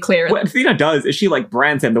 to be clear. What Athena does is she like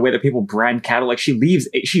brands him the way that people brand cattle. Like she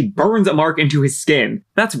burns a mark into his skin.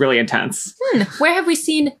 That's really intense. Where have we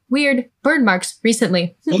seen weird burn marks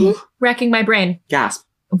recently? Wrecking my brain. Gasp.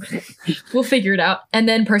 We'll figure it out. And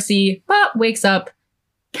then Percy wakes up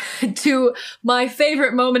to my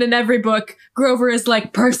favorite moment in every book. Grover is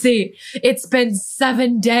like, Percy, it's been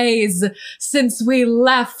 7 days since we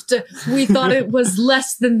left. We thought it was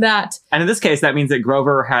less than that. And in this case, that means that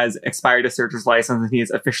Grover has expired his searcher's license and he is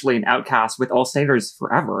officially an outcast with all standards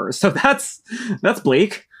forever. So that's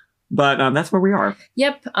bleak. But that's where we are.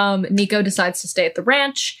 Yep. Nico decides to stay at the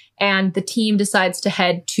ranch and the team decides to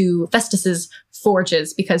head to Festus's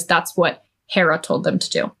forges because that's what Hera told them to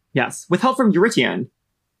do. Yes. With help from Eurytion.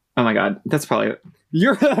 Oh my god. That's probably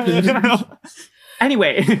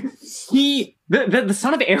Anyway, the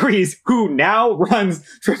son of Ares, who now runs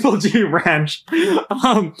Triple G Ranch,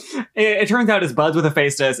 it turns out is buds with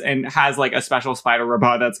Hephaestus and has like a special spider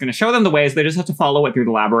robot that's going to show them the ways. They just have to follow it through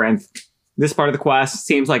the labyrinth. This part of the quest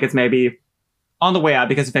seems like it's maybe on the way out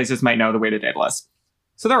because Hephaestus might know the way to Daedalus.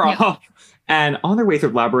 So they're off. And on their way through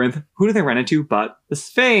the labyrinth, who do they run into but the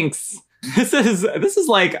Sphinx? This is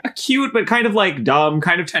like a cute but kind of like dumb,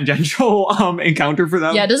 kind of tangential encounter for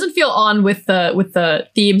them. Yeah, it doesn't feel on with the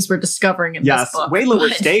themes we're discovering in Yes, this book. way lower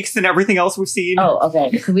but- stakes than everything else we've seen. Oh,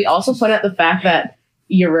 okay. Could we also point out the fact that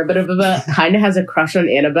Eurybaga kind of has a crush on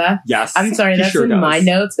Annabeth? Yes, I'm sorry, he that's sure in does. my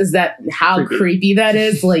notes. Is that how creepy that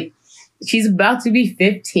is? Like, she's about to be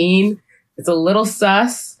 15. It's a little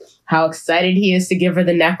sus how excited he is to give her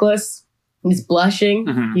the necklace. He's blushing.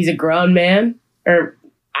 Mhm. He's a grown man, or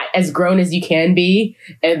as grown as you can be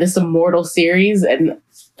in this immortal series. And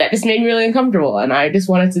that just made me really uncomfortable. And I just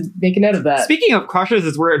wanted to make a note of that. Speaking of crushes,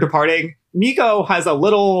 as we're departing, Nico has a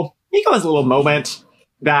little moment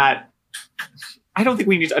that I don't think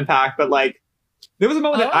we need to unpack, but like, there was a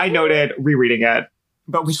moment that I noted rereading it,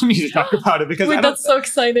 but we don't need to talk about it because that's so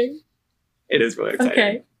exciting. It is really exciting.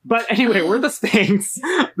 Okay. But anyway, we're the Sphinx.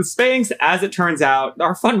 The Sphinx, as it turns out,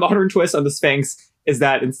 our fun modern twist on the Sphinx is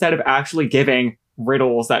that instead of actually giving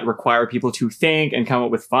riddles that require people to think and come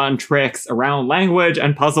up with fun tricks around language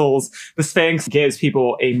and puzzles, the Sphinx gives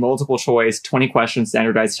people a multiple choice 20 question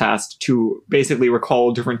standardized test to basically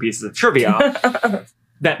recall different pieces of trivia.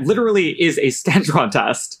 That literally is a Scantron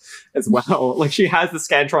test as well. Like, she has the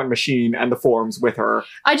Scantron machine and the forms with her.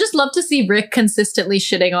 I just love to see Rick consistently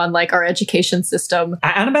shitting on like our education system.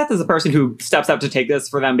 Annabeth is the person who steps up to take this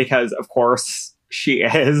for them because, of course, she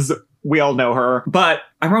is. We all know her. But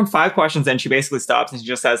around 5 questions in, she basically stops and she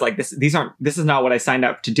just says, like, this is not what I signed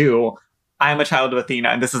up to do. I am a child of Athena,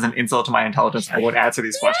 and this is an insult to my intelligence. I won't answer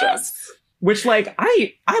these questions. Which, like,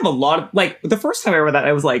 I have a lot of, like, the first time I read that,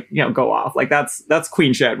 I was like, you know, go off. Like, that's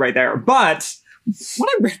queen shit right there. But when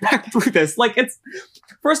I read back through this, like, it's,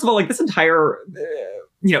 first of all, like, this entire,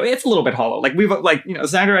 you know, it's a little bit hollow. Like, we've, like, you know,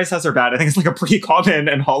 standardized tests are bad. I think it's, like, a pretty common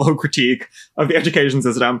and hollow critique of the education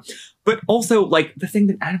system. But also, like, the thing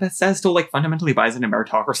that Annabeth says still, like, fundamentally buys into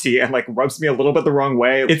meritocracy and, like, rubs me a little bit the wrong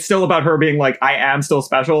way. It's still about her being like, I am still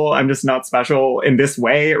special. I'm just not special in this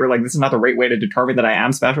way. Or, like, this is not the right way to determine that I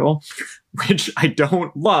am special, which I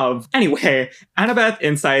don't love. Anyway, Annabeth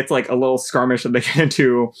incites, like, a little skirmish that they get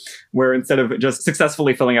into where instead of just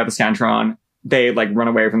successfully filling out the Scantron, they, like, run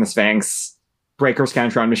away from the Sphinx, break her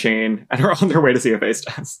Scantron machine, and are on their way to see a face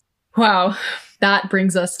test. Wow. That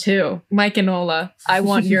brings us to Mike and Ola. I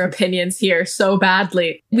want your opinions here so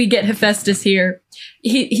badly. We get Hephaestus here.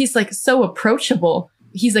 He's like so approachable.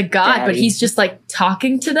 He's a god, Daddy. but he's just like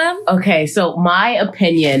talking to them. Okay, so my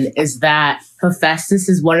opinion is that Hephaestus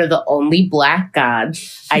is one of the only black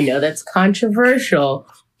gods. I know that's controversial,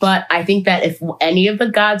 but I think that if any of the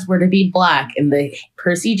gods were to be black in the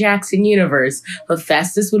Percy Jackson universe,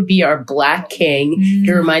 Hephaestus would be our black king.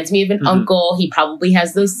 He reminds me of an uncle. He probably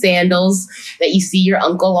has those sandals that you see your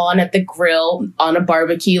uncle on at the grill on a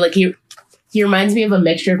barbecue. Like he reminds me of a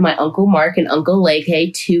mixture of my Uncle Mark and Uncle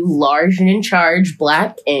Leke, 2 large and in charge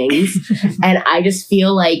black kings. And I just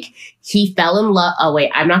feel like he fell in love. Oh, wait,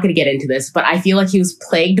 I'm not going to get into this, but I feel like he was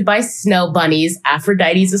plagued by snow bunnies.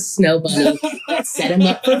 Aphrodite's a snow bunny that set him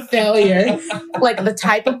up for failure. Like the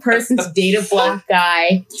type of person to date a black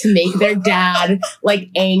guy to make their dad like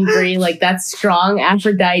angry, like that strong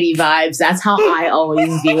Aphrodite vibes. That's how I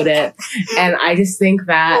always viewed it. And I just think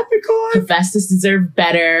that Hephaestus deserved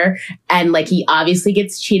better. And like he obviously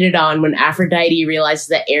gets cheated on when Aphrodite realizes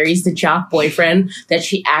that Ares, the jock boyfriend that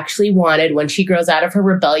she actually wanted when she grows out of her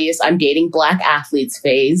rebellious I'm dating black athletes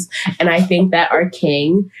phase. And I think that our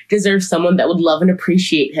king deserves someone that would love and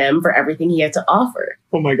appreciate him for everything he had to offer.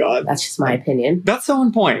 Oh my God. That's just my opinion. That's so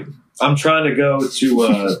on point. I'm trying to go to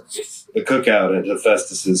the cookout at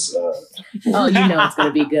Hephaestus's. Oh, you know it's going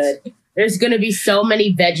to be good. There's going to be so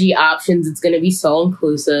many veggie options. It's going to be so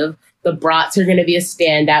inclusive. The brats are going to be a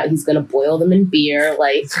standout. He's going to boil them in beer.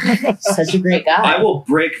 Like, such a great guy. I will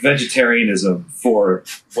break vegetarianism for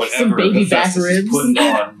whatever baby back Hephaestus is ribs. putting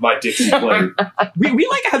on my Dixie plate. We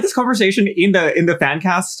like had this conversation in the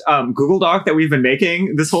Fancast Google Doc that we've been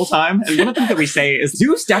making this whole time. And one of the things that we say is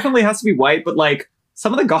Zeus definitely has to be white, but like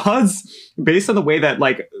some of the gods, based on the way that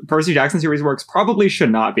like Percy Jackson series works, probably should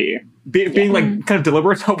not be. Being like kind of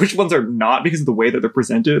deliberate about which ones are not because of the way that they're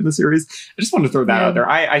presented in the series. I just wanted to throw that out there.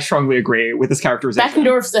 I strongly agree with this characterization.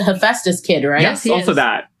 Beckendorf's the Hephaestus kid, right? Yes, also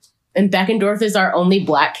that. And Beckendorf is our only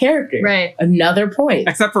black character. Right. Another point.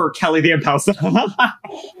 Except for Kelly the Impulsive.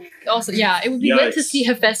 Also, yeah, it would be good to see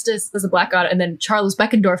Hephaestus as a black god and then Charles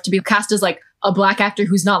Beckendorf to be cast as like a black actor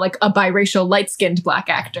who's not like a biracial, light-skinned black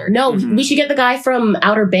actor. No, we should get the guy from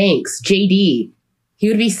Outer Banks, JD. He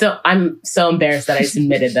would be so... I'm so embarrassed that I just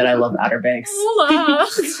admitted that I love Outer Banks.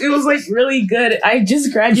 It was like really good. I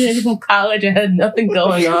just graduated from college. I had nothing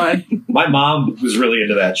going on. My mom was really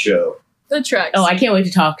into that show. The tracks. Oh, I can't wait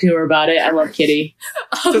to talk to her about it. I love Kitty.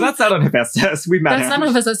 So that's not on Hephaestus. We met That's him. not on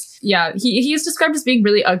Hephaestus. Yeah, he is described as being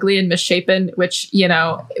really ugly and misshapen, which, you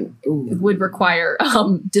know, would require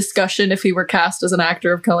discussion if he were cast as an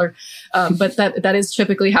actor of color. But that is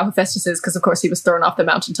typically how Hephaestus is, because of course he was thrown off the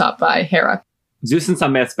mountaintop by Hera. Zeus in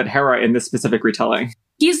some myths, but Hera in this specific retelling.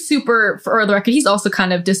 He's super, for the record, he's also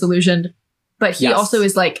kind of disillusioned, but he also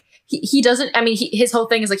is like, he doesn't, I mean, his whole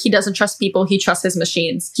thing is like, he doesn't trust people. He trusts his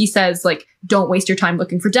machines. He says like, don't waste your time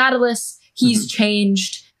looking for Daedalus. He's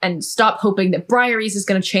changed, and stop hoping that Briareys is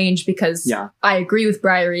going to change, because I agree with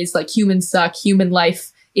Briareys. Like, humans suck. Human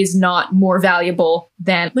life is not more valuable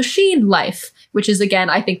than machine life, which is, again,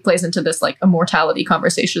 I think plays into this like immortality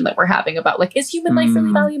conversation that we're having about like, is human life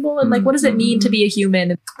really valuable? And like, what does it mean to be a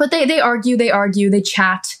human? But they argue, they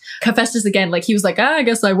chat. Hephaestus, again, like he was like, I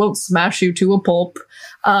guess I won't smash you to a pulp.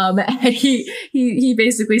 And he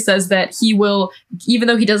basically says that he will, even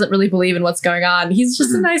though he doesn't really believe in what's going on, he's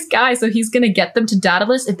just a nice guy. So he's going to get them to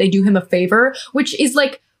Daedalus if they do him a favor, which is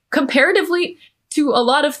like comparatively to a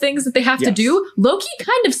lot of things that they have to do, low-key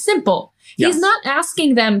kind of simple. He's not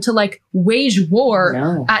asking them to like wage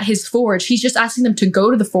war at his forge. He's just asking them to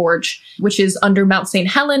go to the forge, which is under Mount St.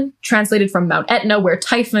 Helen, translated from Mount Etna, where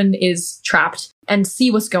Typhon is trapped, and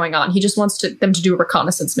see what's going on. He just wants them to do a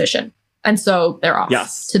reconnaissance mission. And so they're off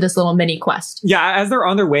to this little mini quest. Yeah, as they're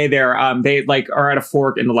on their way there, they like are at a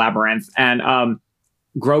fork in the labyrinth, and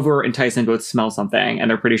Grover and Tyson both smell something, and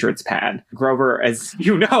they're pretty sure it's Pan. Grover, as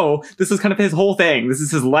you know, this is kind of his whole thing. This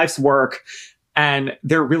is his life's work. And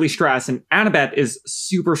they're really stressed. And Annabeth is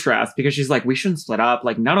super stressed because she's like, we shouldn't split up.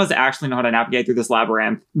 Like, none of us actually know how to navigate through this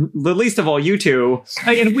labyrinth. The least of all, you two.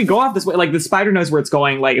 Like, and if we go off this way, like, the spider knows where it's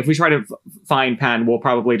going. Like, if we try to find Pan, we'll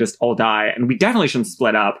probably just all die. And we definitely shouldn't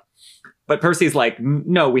split up. But Percy's like,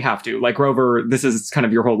 no, we have to. Like, Grover, this is kind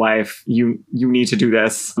of your whole life. You need to do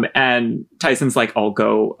this. And Tyson's like, I'll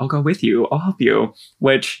go with you. I'll help you.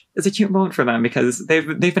 Which is a cute moment for them because they've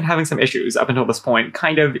been having some issues up until this point.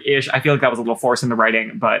 Kind of ish. I feel like that was a little forced in the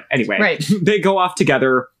writing. But anyway, they go off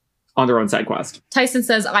together on their own side quest. Tyson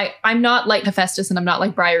says, I'm not like Hephaestus and I'm not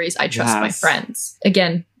like Briareus. I trust my friends.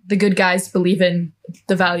 Again, the good guys believe in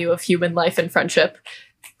the value of human life and friendship.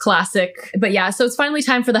 Classic. But yeah, so it's finally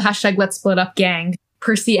time for the hashtag Let's Split Up gang.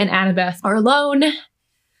 Percy and Annabeth are alone,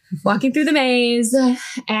 walking through the maze,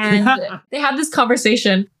 and they have this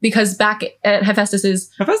conversation because back at Hephaestus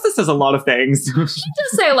does a lot of things. He does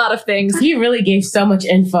say a lot of things. He really gave so much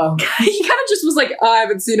info. He kind of just was like, I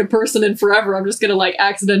haven't seen a person in forever. I'm just going to like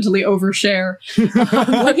accidentally overshare.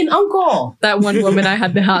 Like an uncle. That one woman I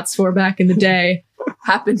had the hots for back in the day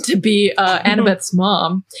happened to be Annabeth's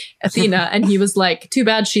mom, Athena, and he was like, too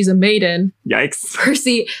bad she's a maiden. Yikes.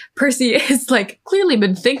 Percy has like clearly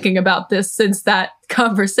been thinking about this since that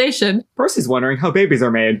conversation. Percy's wondering how babies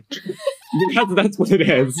are made. That's what it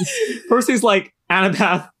is. Percy's like,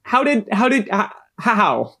 Annabeth, how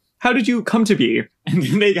did you come to be? And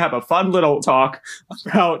then they have a fun little talk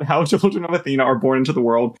about how children of Athena are born into the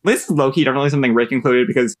world. This is low-key definitely something Rick included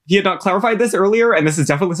because he had not clarified this earlier, and this is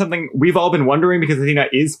definitely something we've all been wondering because Athena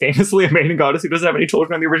is famously a maiden goddess who doesn't have any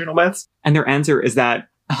children in the original myths. And their answer is that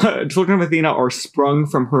children of Athena are sprung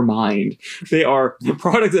from her mind. They are the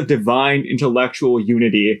products of divine intellectual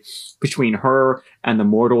unity between her and the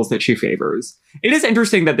mortals that she favors. It is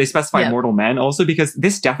interesting that they specify mortal men also because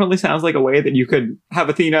this definitely sounds like a way that you could have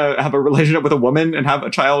Athena have a relationship with a woman and have a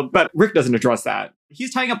child, but Rick doesn't address that.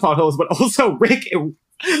 He's tying up plot holes, but also Rick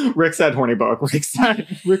said horny book. Rick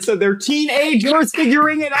said they're teenagers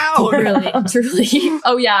figuring it out. Really, truly.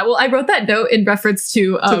 Oh yeah. Well, I wrote that note in reference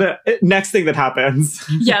to the next thing that happens.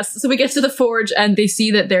 Yes. So we get to the forge and they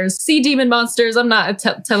see that there's sea demon monsters. I'm not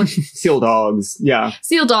telling. Seal dogs. Yeah.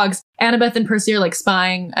 Seal dogs. Annabeth and Percy are like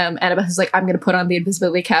spying. Annabeth is like, I'm going to put on the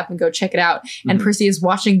invisibility cap and go check it out. And Percy is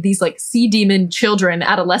watching these like sea demon children,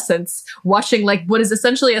 adolescents, watching like what is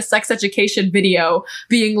essentially a sex education video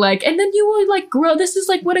being like, and then you will like grow. This is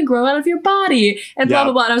like what to grow out of your body and blah,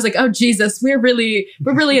 blah, blah. And I was like, oh, Jesus, we're really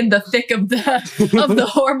in the thick of the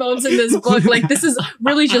hormones in this book. Like this is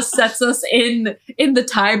really just sets us in the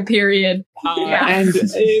time period. And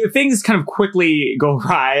things kind of quickly go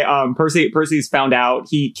awry. Percy's found out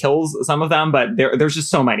he kills some of them, but there's just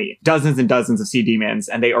so many, dozens and dozens of sea demons,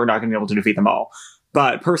 and they are not going to be able to defeat them all.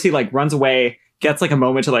 But Percy like runs away, gets like a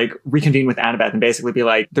moment to like reconvene with Annabeth and basically be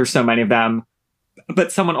like, there's so many of them.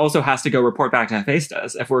 But someone also has to go report back to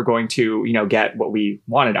Hephaestus if we're going to, get what we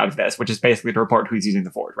wanted out of this, which is basically to report who's using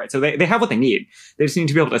the forge, right? So they have what they need. They just need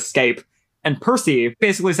to be able to escape. And Percy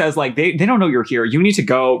basically says, like, they don't know you're here. You need to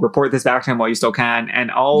go report this back to him while you still can. And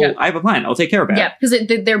I have a plan. I'll take care of it. Yeah, because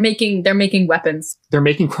they're making weapons. They're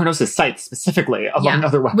making Kronos' scythes specifically, among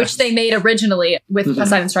other weapons. Which they made originally with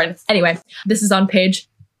Poseidon's trident. Anyway, this is on page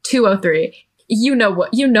 203. You know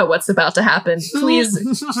what's about to happen.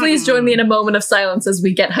 Please join me in a moment of silence as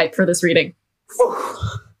we get hype for this reading.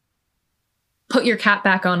 Put your cap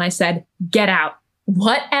back on, I said. Get out.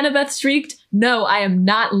 What? Annabeth shrieked. No, I am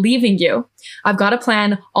not leaving you. I've got a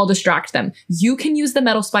plan. I'll distract them. You can use the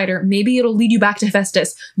metal spider. Maybe it'll lead you back to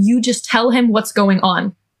Hephaestus. You just tell him what's going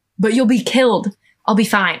on. But you'll be killed. I'll be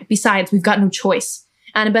fine. Besides, we've got no choice.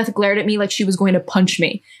 Annabeth glared at me like she was going to punch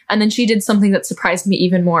me. And then she did something that surprised me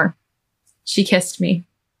even more. She kissed me.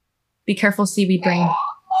 Be careful, seaweed brain.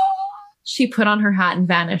 She put on her hat and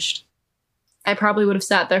vanished. I probably would have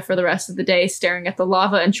sat there for the rest of the day staring at the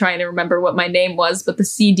lava and trying to remember what my name was, but the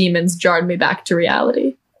sea demons jarred me back to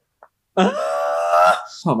reality.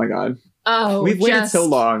 Oh my god. Oh, We've waited so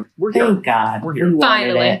long. We're here. Thank God. We're here. We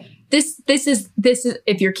wanted Finally. it. This is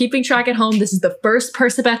if you're keeping track at home, this is the first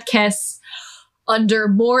Persebeth kiss under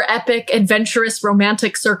more epic, adventurous,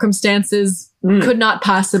 romantic circumstances. Could not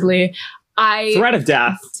possibly. Threat of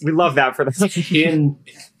death. We love that for the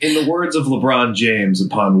In the words of LeBron James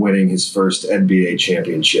upon winning his first NBA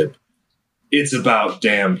championship, it's about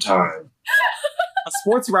damn time. a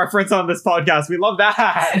sports reference on this podcast. We love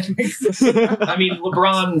that. I mean,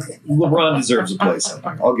 LeBron deserves a place.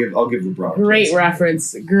 I'll give LeBron. Great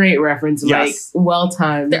reference, Mike. Yes. Well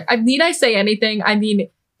timed. Need I say anything? I mean,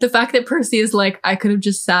 the fact that Percy is like, I could have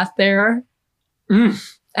just sat there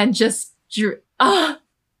and just drew.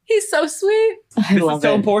 He's so sweet. I This love is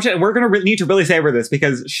so it. important. We're going to need to really savor this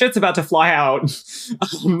because shit's about to fly out.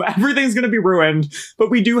 Everything's going to be ruined.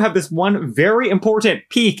 But we do have this one very important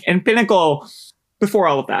peak and pinnacle before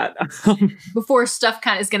all of that. Before stuff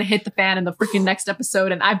kind of is going to hit the fan in the freaking next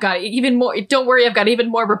episode. And I've got even more, don't worry, I've got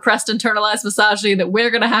even more repressed internalized misogyny that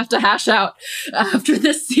we're going to have to hash out after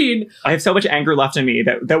this scene. I have so much anger left in me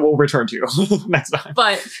that we'll return to next time.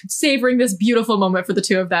 But savoring this beautiful moment for the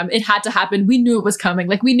two of them, it had to happen. We knew it was coming.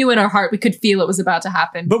 Like, we knew in our heart, we could feel it was about to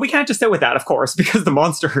happen. But we can't just sit with that, of course, because the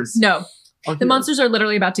monsters. No. are The here. monsters are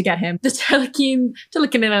literally about to get him. The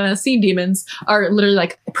Telekinina sea demons are literally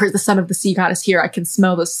like, the son of the sea god is here. I can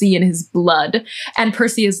smell the sea in his blood. And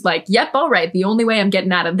Percy is like, yep, all right. The only way I'm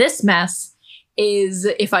getting out of this mess is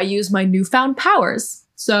if I use my newfound powers.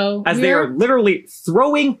 So As they are literally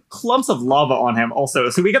throwing clumps of lava on him also.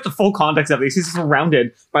 So we get the full context of these. He's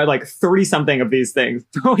surrounded by like 30 something of these things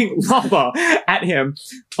throwing lava at him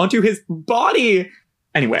onto his body.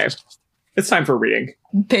 Anyway, it's time for reading.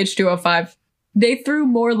 Page 205. They threw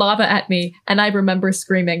more lava at me, and I remember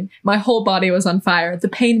screaming. My whole body was on fire. The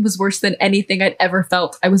pain was worse than anything I'd ever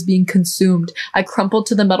felt. I was being consumed. I crumpled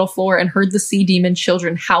to the metal floor and heard the sea demon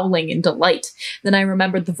children howling in delight. Then I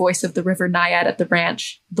remembered the voice of the river naiad at the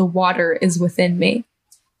branch. The water is within me.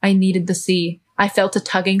 I needed the sea. I felt a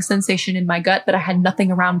tugging sensation in my gut, but I had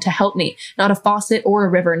nothing around to help me. Not a faucet or a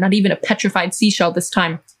river, not even a petrified seashell this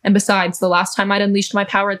time. And besides, the last time I'd unleashed my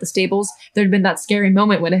power at the stables, there'd been that scary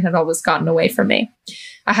moment when it had always gotten away from me.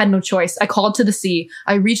 I had no choice. I called to the sea.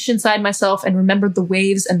 I reached inside myself and remembered the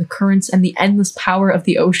waves and the currents and the endless power of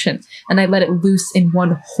the ocean, and I let it loose in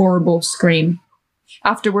one horrible scream.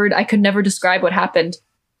 Afterward, I could never describe what happened.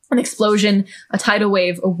 An explosion, a tidal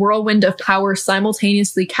wave, a whirlwind of power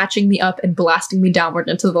simultaneously catching me up and blasting me downward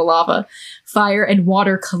into the lava. Fire and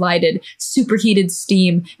water collided, superheated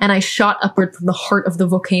steam, and I shot upward from the heart of the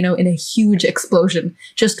volcano in a huge explosion,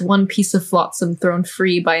 just one piece of flotsam thrown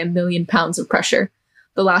free by 1,000,000 pounds of pressure.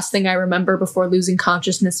 The last thing I remember before losing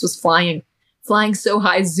consciousness was flying. Flying so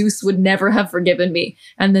high Zeus would never have forgiven me,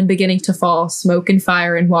 and then beginning to fall, smoke and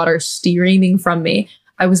fire and water streaming from me.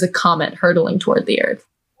 I was a comet hurtling toward the earth.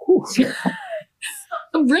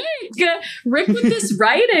 Rick with this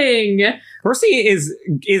writing. Percy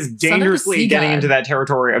is dangerously sea getting god. into that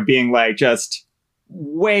territory of being like just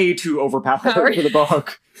way too overpowered for the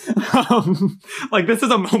book. Like this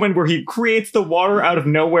is a moment where he creates the water out of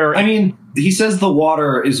nowhere. I mean, he says the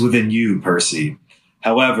water is within you, Percy.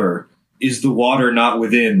 However, is the water not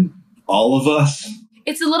within all of us?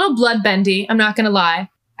 It's a little bloodbendy, I'm not gonna lie.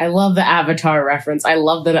 I love the Avatar reference. I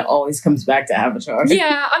love that it always comes back to Avatar.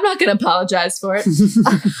 Yeah, I'm not gonna apologize for it.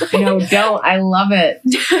 No, don't. I love it.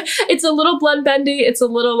 It's a little bloodbendy, it's a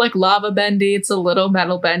little like lava bendy, it's a little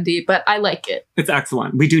metal bendy, but I like it. It's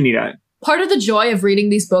excellent. We do need it. Part of the joy of reading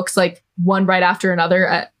these books, like one right after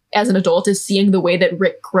another, as an adult, is seeing the way that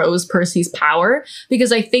Rick grows Percy's power.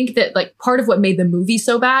 Because I think that like part of what made the movie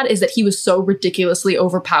so bad is that he was so ridiculously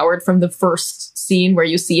overpowered from the first scene where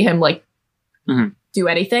you see him like do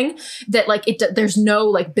anything, that like there's no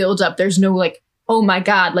like build up, there's no like, oh my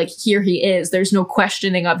god, like here he is, there's no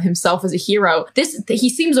questioning of himself as a hero. He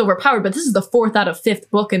seems overpowered, but this is the 4th out of 5th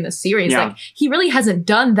book in the series. Yeah. Like he really hasn't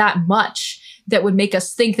done that much that would make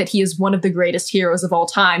us think that he is one of the greatest heroes of all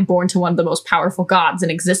time, born to one of the most powerful gods in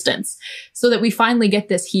existence. So that we finally get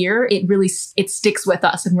this here, it sticks with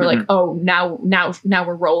us, and we're like, oh, now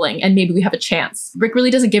we're rolling, and maybe we have a chance. Rick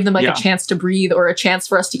really doesn't give them like a chance to breathe or a chance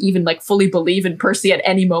for us to even like fully believe in Percy at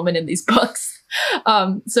any moment in these books.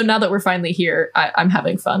 So now that we're finally here, I'm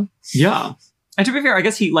having fun. Yeah. And to be fair, I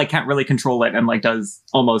guess he like can't really control it and like does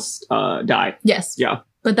almost die. Yes. Yeah.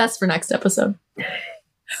 But that's for next episode.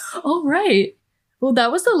 All right. Well,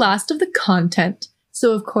 that was the last of the content.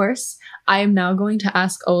 So, of course, I am now going to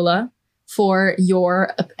ask Ola for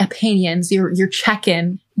your opinions, your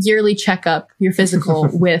check-in, yearly checkup, your physical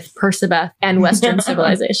with Persebeth and Western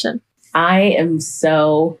Civilization. I am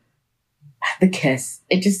so the kiss.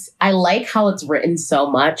 I like how it's written so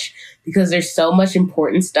much because there's so much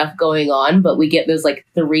important stuff going on, but we get those like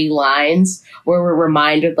 3 lines where we're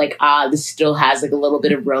reminded like, this still has like a little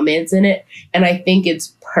bit of romance in it. And I think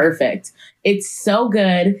it's perfect. It's so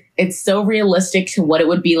good. It's so realistic to what it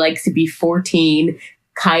would be like to be 14,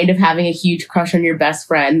 kind of having a huge crush on your best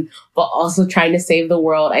friend, but also trying to save the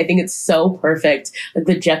world. I think it's so perfect. Like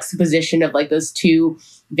the juxtaposition of like those 2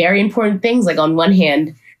 very important things. Like on one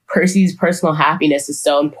hand, Percy's personal happiness is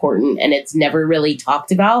so important and it's never really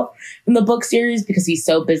talked about in the book series because he's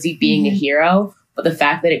so busy being a hero. But the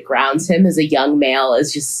fact that it grounds him as a young male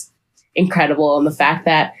is just incredible. And the fact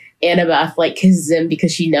that Annabeth like kisses him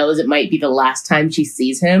because she knows it might be the last time she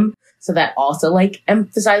sees him. So that also like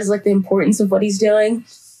emphasizes like the importance of what he's doing.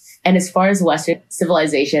 And as far as Western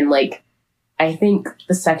Civilization, like I think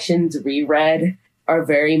the sections reread are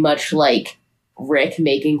very much like Rick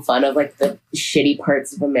making fun of like the shitty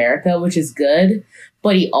parts of America, which is good.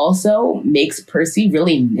 But he also makes Percy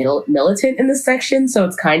really militant in this section. So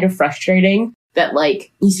it's kind of frustrating that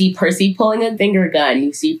like you see Percy pulling a finger gun.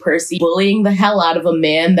 You see Percy bullying the hell out of a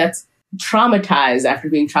man that's traumatized after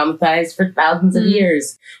being traumatized for thousands of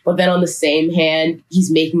years. But then on the same hand, he's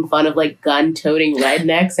making fun of like gun-toting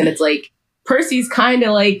rednecks. And it's like Percy's kind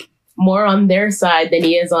of like more on their side than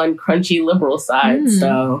he is on crunchy liberal side.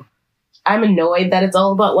 So I'm annoyed that it's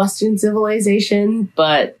all about Western Civilization,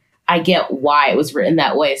 but I get why it was written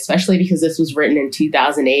that way, especially because this was written in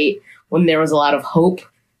 2008 when there was a lot of hope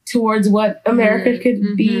towards what America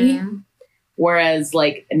could be. Whereas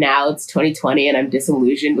like now it's 2020 and I'm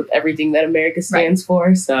disillusioned with everything that America stands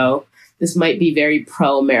for. So this might be very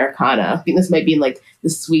pro-Americana. I think this might be in like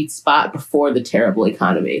the sweet spot before the terrible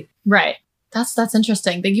economy. Right. That's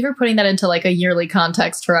interesting. Thank you for putting that into like a yearly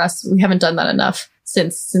context for us. We haven't done that enough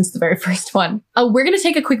since the very first one. We're going to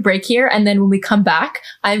take a quick break here. And then when we come back,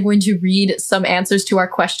 I'm going to read some answers to our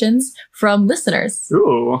questions from listeners.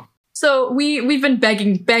 Ooh. So we've been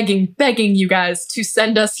begging you guys to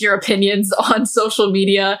send us your opinions on social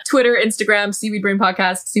media, Twitter, Instagram, Seaweed Brain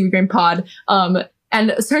Podcast, Seaweed Brain Pod. And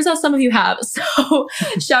it turns out some of you have. So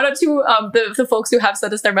shout out to the folks who have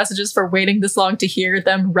sent us their messages for waiting this long to hear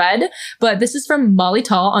them read. But this is from Molly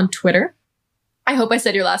Tall on Twitter. I hope I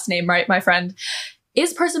said your last name right, my friend.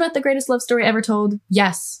 Is Persebeth the greatest love story ever told?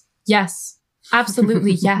 Yes. Yes.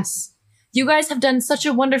 Absolutely yes. You guys have done such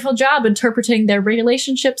a wonderful job interpreting their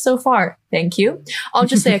relationship so far. Thank you. I'll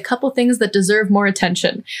just say a couple things that deserve more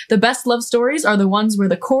attention. The best love stories are the ones where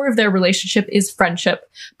the core of their relationship is friendship.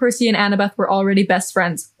 Percy and Annabeth were already best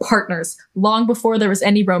friends, partners, long before there was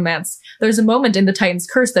any romance. There's a moment in The Titan's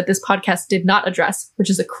Curse that this podcast did not address, which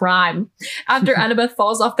is a crime. After Annabeth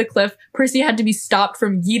falls off the cliff, Percy had to be stopped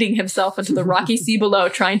from yeeting himself into the rocky sea below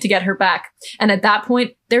trying to get her back. And at that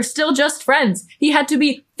point, they're still just friends. He had to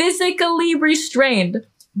be physically restrained.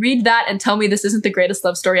 Read that and tell me this isn't the greatest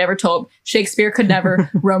love story ever told. Shakespeare could never.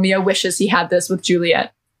 Romeo wishes he had this with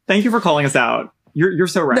Juliet. Thank you for calling us out. You're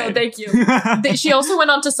so right. No, thank you. She also went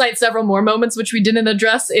on to cite several more moments which we didn't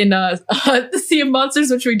address in The Sea of Monsters,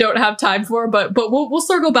 which we don't have time for, but we'll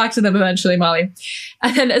circle back to them eventually, Molly.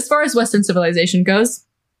 And as far as Western Civilization goes,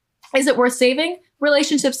 is it worth saving?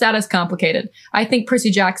 Relationship status complicated. I think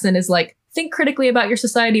Percy Jackson is like, think critically about your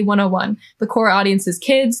society 101. The core audience is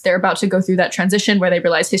kids. They're about to go through that transition where they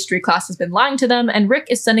realize history class has been lying to them, and Rick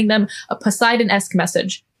is sending them a Poseidon-esque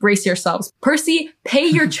message. Brace yourselves. Percy, pay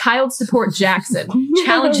your child support Jackson.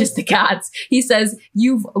 Challenges the gods. He says,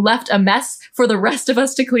 you've left a mess for the rest of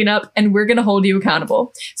us to clean up, and we're going to hold you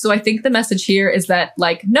accountable. So I think the message here is that,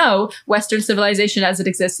 like, no, Western civilization as it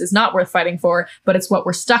exists is not worth fighting for, but it's what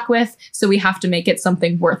we're stuck with, so we have to make it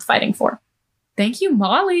something worth fighting for. Thank you,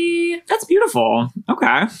 Molly. That's beautiful.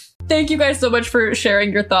 Okay. Thank you guys so much for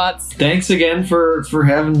sharing your thoughts. Thanks again for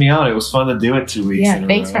having me on. It was fun to do it 2 weeks. Yeah,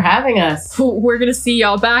 thanks for having us. We're going to see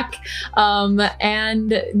y'all back.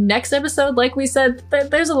 And next episode, like we said,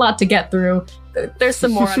 there's a lot to get through. There's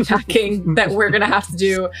some more unpacking that we're going to have to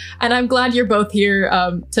do. And I'm glad you're both here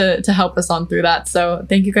to help us on through that. So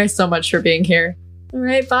thank you guys so much for being here. All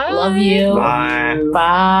right, bye. Love you. Bye.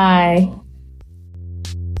 Bye.